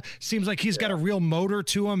Arizona. Seems like he's got a real motor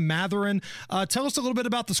to him, Matherin. Tell us a little bit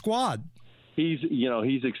about the squad. He's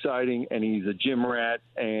exciting, and he's a gym rat,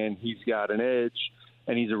 and he's got an edge.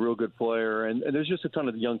 And he's a real good player, and there's just a ton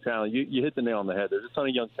of young talent. You hit the nail on the head. There's a ton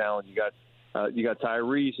of young talent. You got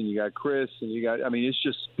Tyrese, and you got Chris, and it's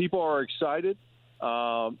just people are excited,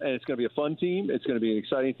 and it's going to be a fun team. It's going to be an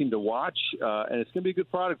exciting team to watch, and it's going to be a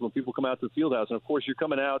good product when people come out to the Fieldhouse. And of course, you're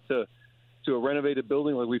coming out to a renovated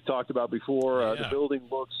building like we've talked about before. The building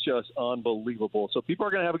looks just unbelievable. So people are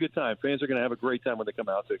going to have a good time. Fans are going to have a great time when they come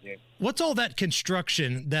out to a game. What's all that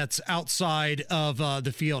construction that's outside of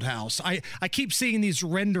the field house? I keep seeing these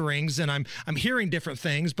renderings, and I'm hearing different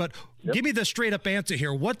things, but give me the straight-up answer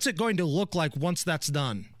here. What's it going to look like once that's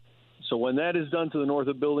done? So when that is done to the north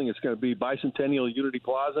of the building, it's going to be Bicentennial Unity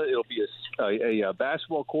Plaza. It'll be a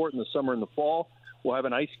basketball court in the summer and the fall. We'll have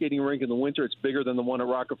an ice skating rink in the winter. It's bigger than the one at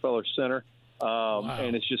Rockefeller Center. Wow.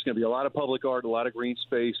 And it's just going to be a lot of public art, a lot of green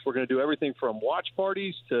space. We're going to do everything from watch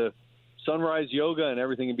parties to sunrise yoga and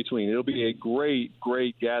everything in between. It'll be a great,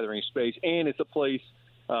 great gathering space. And it's a place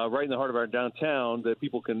right in the heart of our downtown that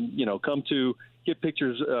people can, come to, get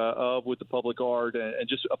pictures of with the public art and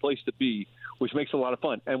just a place to be, which makes it a lot of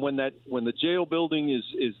fun. And when the jail building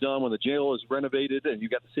is done, when the jail is renovated and you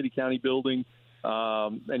got the city-county building,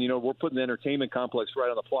 and we're putting the entertainment complex right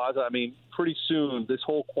on the plaza. I mean, pretty soon this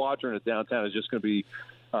whole quadrant of downtown is just going to be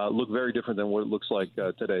look very different than what it looks like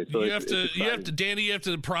today. So you have to, Danny. You have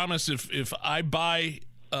to promise if I buy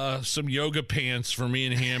some yoga pants for me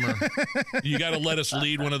and Hammer, you got to let us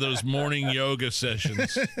lead one of those morning yoga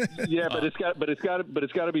sessions. Yeah, but it's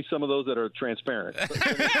got to be some of those that are transparent.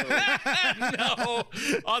 No,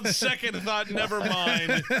 on second thought, never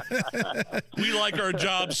mind. We like our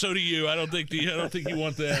job, so do you. I don't think you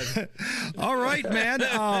want that. All right,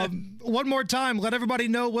 man. One more time, let everybody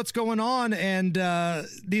know what's going on and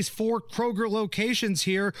these 4 Kroger locations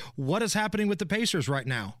here. What is happening with the Pacers right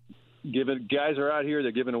now? Guys are out here.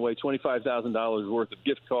 They're giving away $25,000 worth of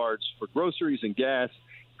gift cards for groceries and gas.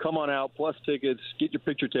 Come on out, plus tickets, get your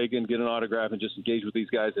picture taken, get an autograph, and just engage with these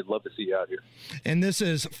guys. They'd love to see you out here. And this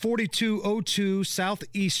is 4202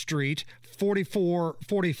 Southeast Street,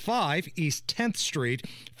 4445 East 10th Street,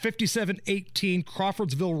 5718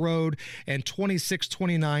 Crawfordsville Road, and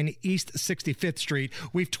 2629 East 65th Street.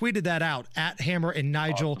 We've tweeted that out at Hammer and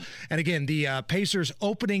Nigel. Awesome. And again, the Pacers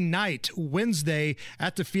opening night, Wednesday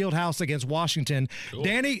at the Fieldhouse against Washington. Cool.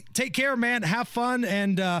 Danny, take care, man. Have fun,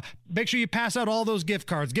 and make sure you pass out all those gift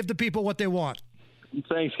cards. Give the people what they want.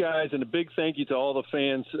 Thanks, guys, and a big thank you to all the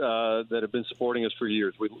fans that have been supporting us for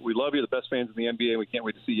years. We love you, the best fans in the NBA, and we can't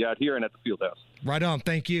wait to see you out here and at the Fieldhouse. Right on.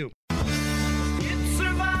 Thank you.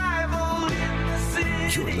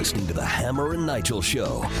 You're listening to the Hammer and Nigel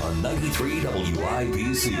Show on 93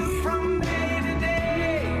 WIBC.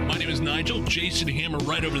 My name is Nigel. Jason Hammer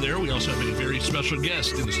right over there. We also have a very special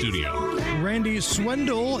guest in the studio. Randy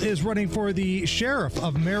Swindle is running for the sheriff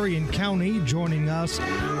of Marion County, joining us.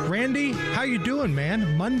 Randy, how you doing,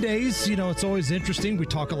 man? Mondays, it's always interesting. We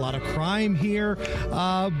talk a lot of crime here,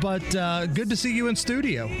 but good to see you in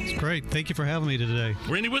studio. It's great. Thank you for having me today.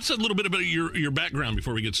 Randy, what's a little bit about your background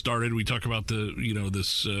before we get started? We talk about the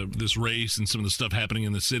this race and some of the stuff happening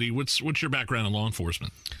in the city. What's your background in law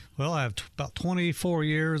enforcement? Well, I have about 24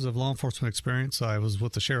 years of law enforcement experience. I was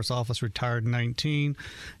with the Sheriff's Office, retired in 19,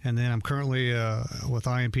 and then I'm currently with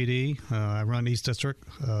IMPD. I run East District,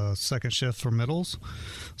 second shift for middles.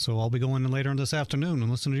 So I'll be going in later this afternoon and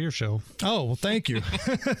listening to your show. Oh, well, thank you.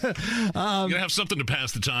 You're gonna have something to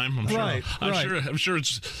pass the time. I'm sure. Right, I'm sure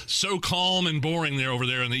it's so calm and boring over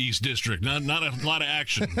there in the East District. Not a lot of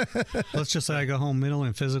action. Let's just say I go home mentally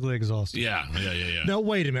and physically exhausted. Yeah. No,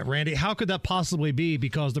 wait a minute, Randy. How could that possibly be?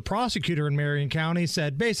 Because the prosecutor in Marion County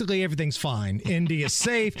said basically everything's fine. Indy is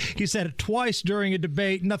safe. He said it twice during a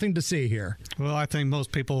debate. Nothing to see here. Well, I think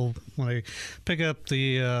most people, when they pick up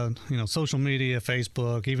the social media,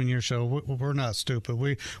 Facebook, even your show, we're not stupid.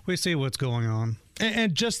 We see what's going on.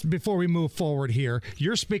 And just before we move forward here,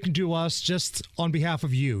 you're speaking to us just on behalf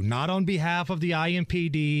of you, not on behalf of the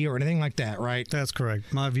IMPD or anything like that, right? That's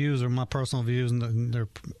correct. My views are my personal views, and they're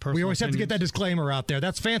personal. We always have to get opinions. that disclaimer out there.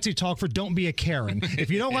 That's fancy talk for don't be a Karen.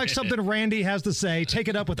 If you don't like something Randy has to say, take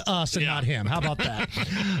it up with us and not him. How about that?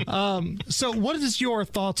 So what is your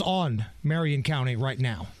thoughts on Marion County right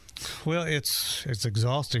now? Well, it's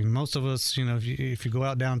exhausting. Most of us, if you go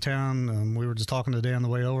out downtown, we were just talking today on the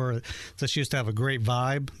way over, this used to have a great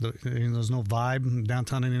vibe. There's no vibe in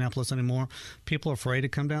downtown Indianapolis anymore. People are afraid to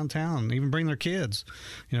come downtown, even bring their kids.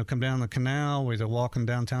 Come down the canal, they're walking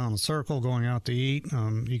downtown on the Circle, going out to eat.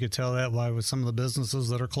 You could tell that by with some of the businesses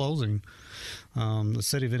that are closing. The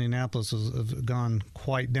city of Indianapolis has gone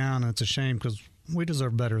quite down, and it's a shame because we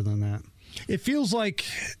deserve better than that. It feels like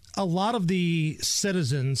a lot of the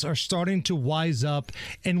citizens are starting to wise up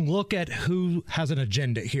and look at who has an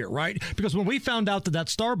agenda here, right? Because when we found out that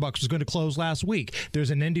Starbucks was going to close last week,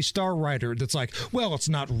 there's an Indy Star writer that's like, well, it's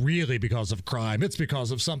not really because of crime. It's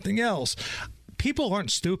because of something else. People aren't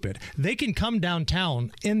stupid. They can come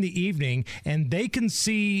downtown in the evening and they can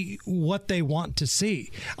see what they want to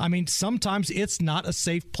see. I mean, sometimes it's not a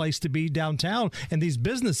safe place to be downtown. And these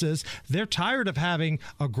businesses, they're tired of having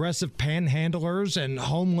aggressive panhandlers and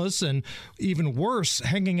homeless and even worse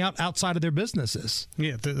hanging out outside of their businesses.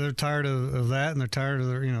 Yeah, they're tired of that, and they're tired of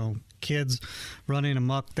their, kids running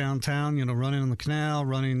amok downtown, running on the canal,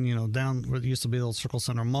 running, down where it used to be the old Circle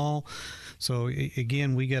Center Mall. So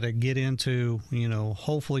again, we got to get into,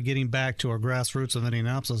 hopefully getting back to our grassroots of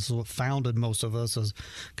Indianapolis. This is what founded most of us, is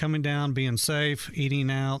coming down, being safe, eating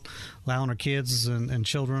out, allowing our kids and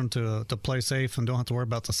children to play safe and don't have to worry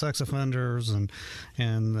about the sex offenders and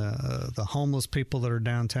the homeless people that are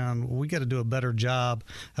downtown. We got to do a better job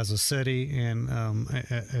as a city and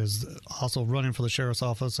as also running for the sheriff's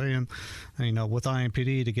office and with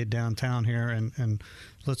IMPD to get downtown here and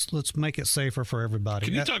let's make it safer for everybody.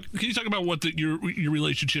 Can you talk about what your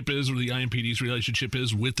relationship is, or the IMPD's relationship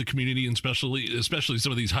is with the community, and especially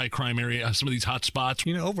some of these high crime areas, some of these hot spots?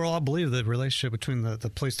 Overall, I believe the relationship between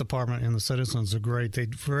the police department and the citizens are great.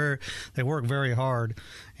 They work very hard,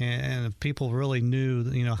 and if people really knew,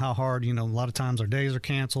 how hard, a lot of times our days are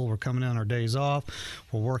canceled. We're coming in our days off.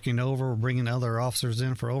 We're working over. We're bringing other officers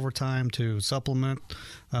in for overtime to supplement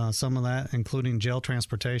some of that, including jail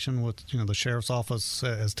transportation, which the sheriff's office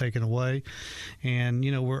has taken away. And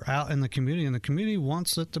we're out in the community, and the community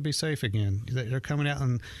wants it to be safe again. They're coming out,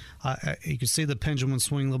 and you can see the pendulum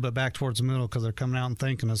swing a little bit back towards the middle because they're coming out and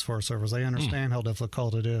thanking us for our service. They understand how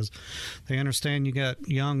difficult it is. They understand you got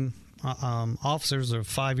young officers of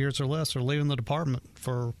 5 years or less are leaving the department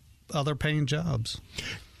for other paying jobs.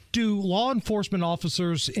 Do law enforcement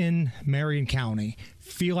officers in Marion County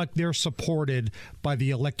feel like they're supported by the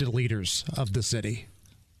elected leaders of the city?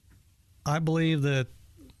 I believe that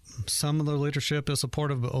some of their leadership is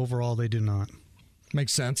supportive, but overall they do not.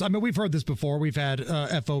 Makes sense. I mean, we've heard this before. We've had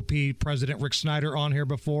FOP President Rick Snyder on here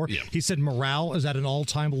before. Yeah. He said morale is at an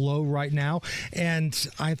all-time low right now. And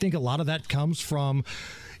I think a lot of that comes from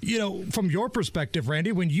from your perspective,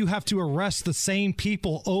 Randy, when you have to arrest the same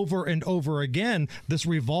people over and over again, this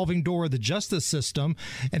revolving door of the justice system,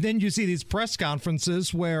 and then you see these press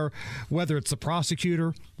conferences where, whether it's the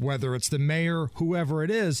prosecutor, whether it's the mayor, whoever it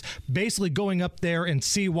is, basically going up there in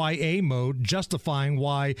CYA mode, justifying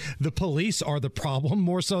why the police are the problem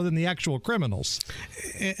more so than the actual criminals.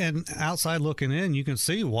 And outside looking in, you can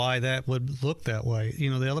see why that would look that way.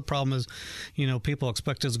 The other problem is, people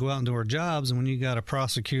expect us to go out and do our jobs, and when you got a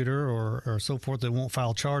prosecutor or so forth that won't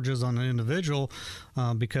file charges on an individual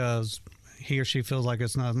because he or she feels like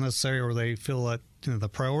it's not necessary, or they feel that the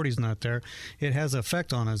priority's not there, it has an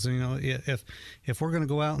effect on us. If we're going to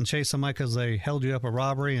go out and chase somebody because they held you up a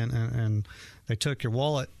robbery and they took your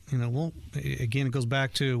wallet, again, it goes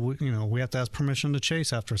back to, we have to ask permission to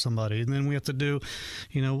chase after somebody. And then we have to do,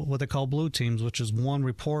 what they call blue teams, which is one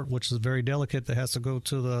report, which is very delicate, that has to go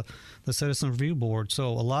to the Citizen Review Board. So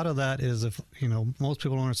a lot of that is, if, most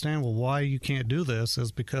people don't understand, well, why you can't do this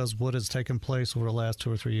is because what has taken place over the last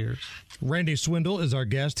 2 or 3 years. Randy Swindle is our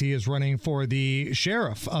guest. He is running for the the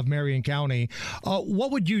sheriff of Marion County.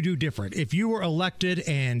 What would you do different? If you were elected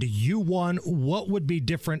and you won, what would be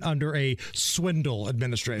different under a Swindle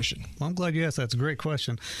administration? Well, I'm glad you asked that. It's a great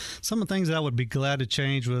question. Some of the things that I would be glad to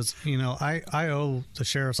change was, I owe the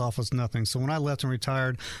sheriff's office nothing. So when I left and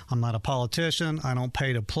retired, I'm not a politician. I don't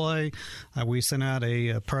pay to play. We sent out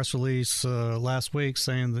a press release last week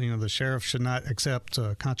saying that, the sheriff should not accept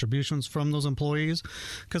contributions from those employees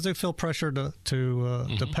because they feel pressure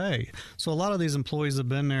to pay. So a lot of these employees have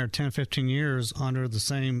been there 10, 15 years under the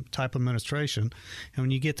same type of administration. And when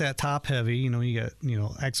you get that top heavy, you get,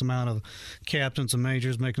 X amount of captains and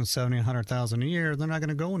majors making $70,000, $100,000 a year, they're not going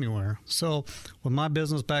to go anywhere. So with my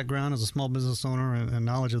business background as a small business owner and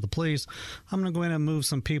knowledge of the police, I'm going to go in and move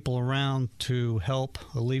some people around to help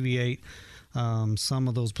alleviate some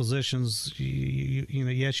of those positions.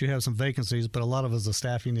 Yes, you have some vacancies, but a lot of it is a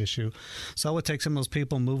staffing issue. So I would take some of those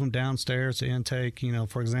people, move them downstairs to intake.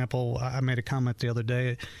 For example, I made a comment the other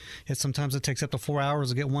day. Sometimes it takes up to 4 hours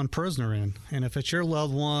to get one prisoner in. And if it's your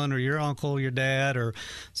loved one or your uncle, your dad, or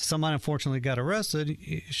somebody unfortunately got arrested,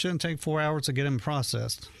 it shouldn't take 4 hours to get him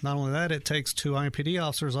processed. Not only that, it takes 2 IMPD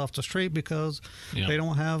officers off the street because they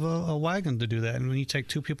don't have a wagon to do that. And when you take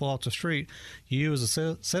 2 people off the street, you as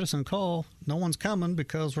a citizen call, no one's coming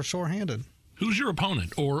because we're short-handed. Who's your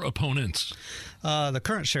opponent or opponents? The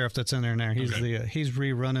current sheriff that's in there now. He's he's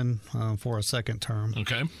rerunning for a second term.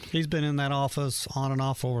 Okay. He's been in that office on and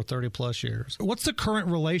off for over 30-plus years. What's the current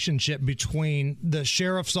relationship between the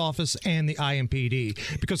sheriff's office and the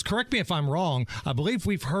IMPD? Because correct me if I'm wrong, I believe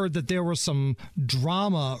we've heard that there was some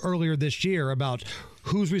drama earlier this year about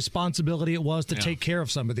whose responsibility it was to take care of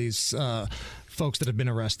some of these folks that have been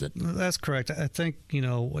arrested. That's correct. I think,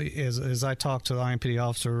 as I talk to the IMPD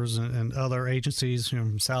officers and other agencies,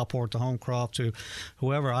 from Southport to Homecroft to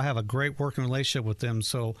whoever, I have a great working relationship with them.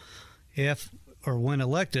 So if or when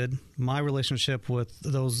elected, my relationship with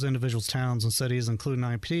those individual towns and cities, including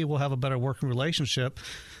IMPD, will have a better working relationship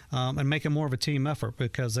and make it more of a team effort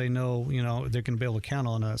because they know, they're going to be able to count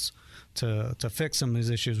on us to fix some of these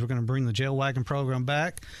issues. We're going to bring the jail wagon program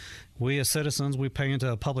back. We as citizens, we pay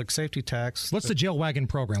into a public safety tax. What's the jail wagon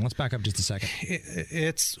program? Let's back up just a second.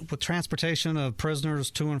 It's with transportation of prisoners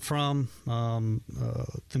to and from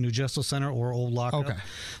the New Justice Center or old lockup. Okay.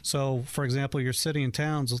 So, for example, your city and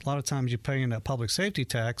towns, a lot of times you pay in that public safety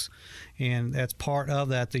tax, and that's part of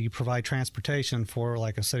that you provide transportation for,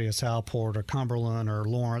 like a city of Southport or Cumberland or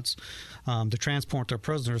Lawrence, to transport their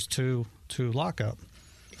prisoners to lockup.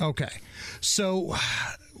 Okay. So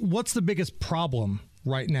what's the biggest problem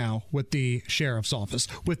right now with the sheriff's office?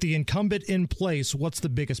 With the incumbent in place, what's the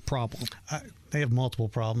biggest problem? They have multiple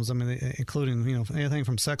problems. I mean, including, anything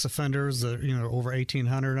from sex offenders that, over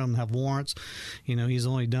 1,800 of them have warrants. He's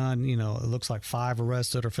only done, it looks like 5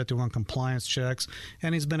 arrested or 51 compliance checks.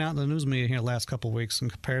 And he's been out in the news media here the last couple of weeks,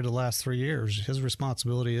 and compared to the last 3 years, his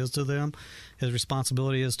responsibility is to them. His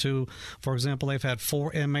responsibility is to, for example, they've had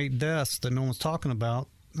 4 inmate deaths that no one's talking about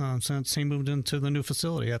since he moved into the new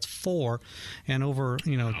facility. That's 4, and over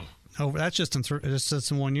that's just in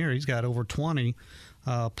 1 year. He's got over 20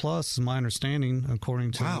 plus, is my understanding,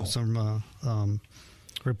 according to some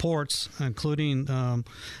reports, including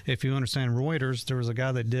if you understand Reuters. There was a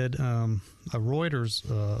guy that did a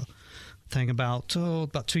Reuters thing about 2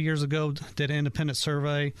 years ago, did an independent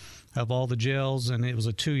survey of all the jails, and it was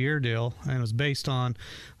a 2-year deal, and it was based on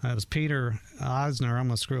it was Peter Eisner. I'm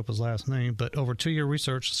going to screw up his last name, but over 2-year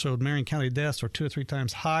research showed Marion County deaths are 2 or 3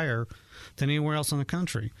 times higher than anywhere else in the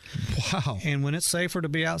country. Wow. And when it's safer to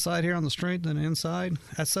be outside here on the street than inside,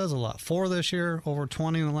 that says a lot. 4 this year, over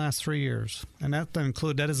 20 in the last 3 years. And that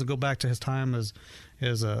doesn't go back to his time as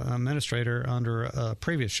an administrator under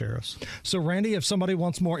previous sheriffs. So, Randy, if somebody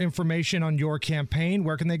wants more information on your campaign,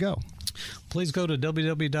 where can they go? Please go to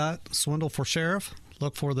www.swindleforsheriff.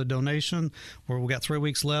 Look for the donation. We've got 3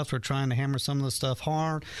 weeks left. We're trying to hammer some of this stuff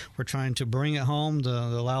hard. We're trying to bring it home to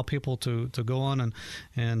allow people to go on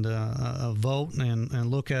and vote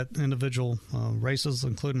and look at individual races,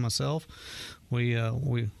 including myself. We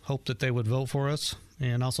hope that they would vote for us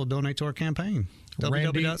and also donate to our campaign.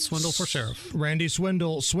 www.swindleforsheriff. Randy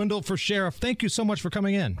Swindle, Swindle for Sheriff. Thank you so much for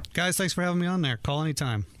coming in. Guys, thanks for having me on there. Call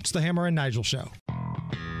anytime. It's the Hammer and Nigel Show.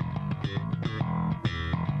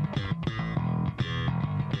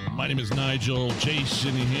 My name is Nigel.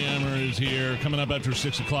 Jason Hammer is here. Coming up after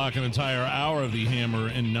 6 o'clock, an entire hour of the Hammer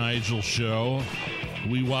and Nigel Show.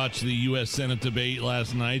 We watched the U.S. Senate debate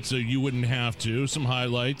last night, so you wouldn't have to. Some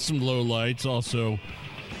highlights, some lowlights, also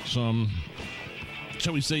some,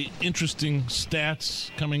 shall we say, interesting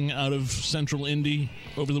stats coming out of Central Indy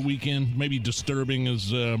over the weekend. Maybe disturbing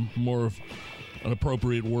is more an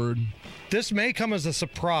appropriate word. This may come as a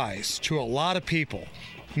surprise to a lot of people.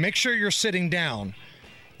 Make sure you're sitting down.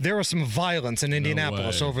 There was some violence in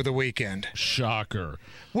Indianapolis over the weekend. Shocker.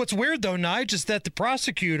 What's weird, though, Nige, is that the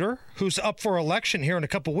prosecutor, who's up for election here in a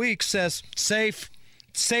couple weeks, says, safe,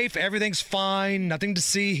 everything's fine, nothing to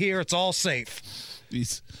see here, it's all safe.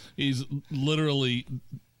 He's literally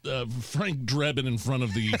Frank Drebin in front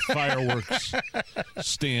of the fireworks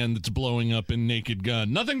stand that's blowing up in Naked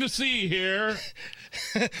Gun. Nothing to see here.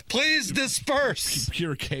 Please disperse.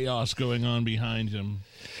 Pure chaos going on behind him.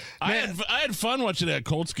 I had fun watching that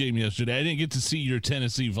Colts game yesterday. I didn't get to see your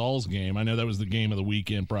Tennessee Vols game. I know that was the game of the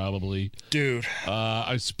weekend, probably. Dude,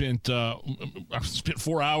 I spent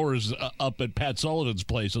 4 hours up at Pat Sullivan's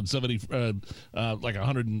place on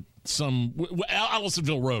 100 and some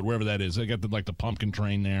Allisonville Road, wherever that is. I got the pumpkin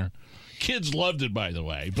train there. Kids loved it, by the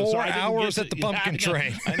way. 4 hours at the pumpkin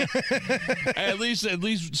train. At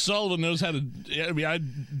least Sullivan knows how to. I mean, I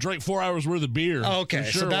drank 4 hours worth of beer. Okay,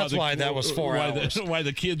 so that's why that was 4 hours. Why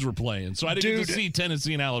the kids were playing. So I didn't get to see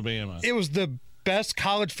Tennessee and Alabama. It was the best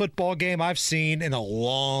college football game I've seen in a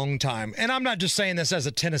long time. And I'm not just saying this as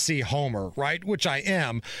a Tennessee homer, right? Which I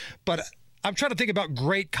am, but I'm trying to think about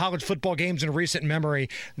great college football games in recent memory.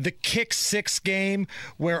 The Kick 6 game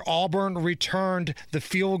where Auburn returned the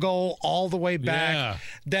field goal all the way back. Yeah.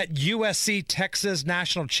 That USC-Texas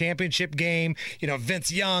national championship game,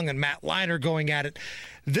 Vince Young and Matt Leinart going at it.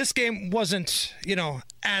 This game wasn't,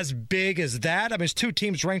 as big as that. I mean, it's two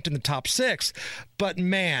teams ranked in the top 6. But,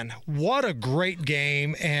 man, what a great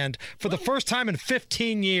game. And for the first time in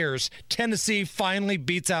 15 years, Tennessee finally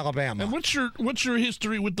beats Alabama. And what's your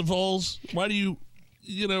history with the Vols? Why do you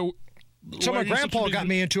So my grandpa got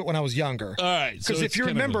me into it when I was younger. All right. Because if you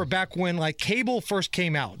remember back when cable first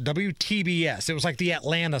came out, WTBS, it was like the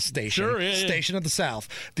Atlanta station. Sure, yeah. Station of the South.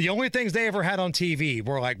 The only things they ever had on TV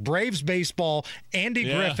were Braves baseball, Andy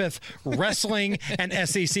Griffith, wrestling, and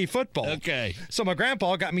SEC football. Okay. So my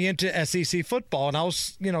grandpa got me into SEC football, and I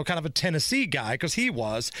was, kind of a Tennessee guy because he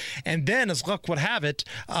was. And then, as luck would have it,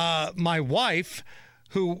 my wife,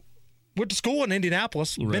 who went to school in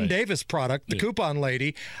Indianapolis, right. Ben Davis product, the coupon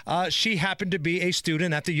lady. She happened to be a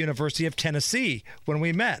student at the University of Tennessee when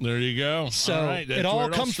we met. There you go. So all right. it all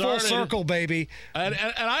comes full circle, baby. And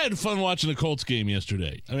I had fun watching the Colts game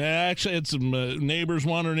yesterday. I mean, I actually had some neighbors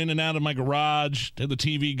wandering in and out of my garage, had the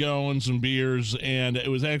TV going, some beers, and it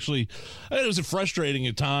was frustrating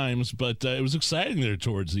at times, but it was exciting there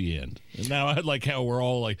towards the end. And now I like how we're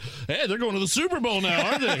all like, hey, they're going to the Super Bowl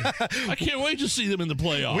now, aren't they? I can't wait to see them in the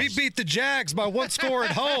playoffs. We beat the Jags by 1 score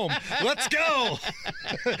at home. Let's go.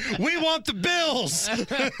 We want the Bills.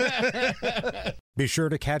 Be sure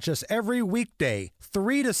to catch us every weekday,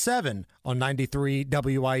 3 to 7 on 93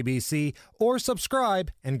 WIBC, or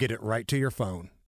subscribe and get it right to your phone.